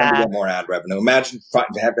 And get more ad revenue. Imagine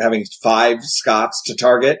having 5 Scots to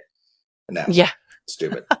target. No,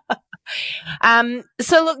 stupid.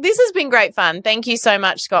 So look, this has been great fun. Thank you so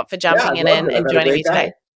much, Scott, for jumping in and joining me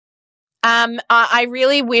today. I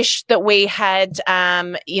really wish that we had,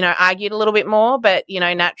 argued a little bit more, but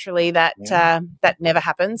naturally that never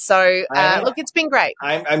happens. So, look, it's been great.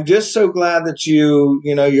 I'm just so glad that you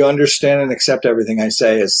understand and accept everything I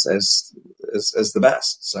say as the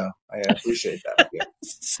best. So I appreciate that.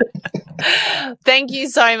 Thank you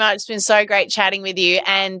so much. It's been so great chatting with you.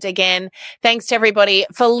 And again, thanks to everybody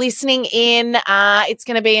for listening in. It's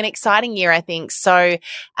going to be an exciting year, I think. So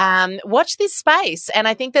watch this space. And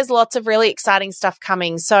I think there's lots of really exciting stuff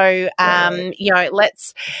coming. So,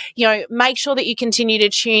 let's, make sure that you continue to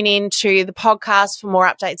tune in to the podcast for more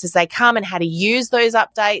updates as they come and how to use those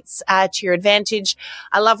updates to your advantage.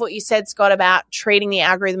 I love what you said, Scott, about treating the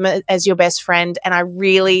algorithm as your best friend. And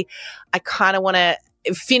I kind of want to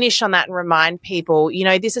finish on that and remind people,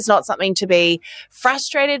 this is not something to be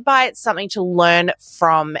frustrated by. It's something to learn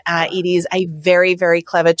from. It is a very, very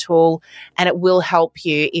clever tool and it will help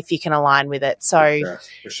you if you can align with it. So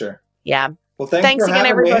for sure. Yeah. Well, thanks again,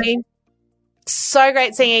 everybody. So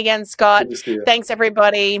great seeing you again, Scott. Thanks,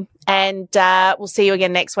 everybody. And we'll see you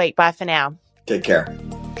again next week. Bye for now. Take care.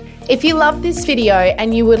 If you love this video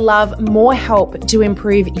and you would love more help to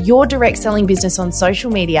improve your direct selling business on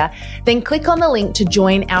social media, then click on the link to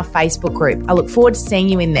join our Facebook group. I look forward to seeing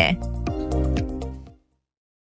you in there.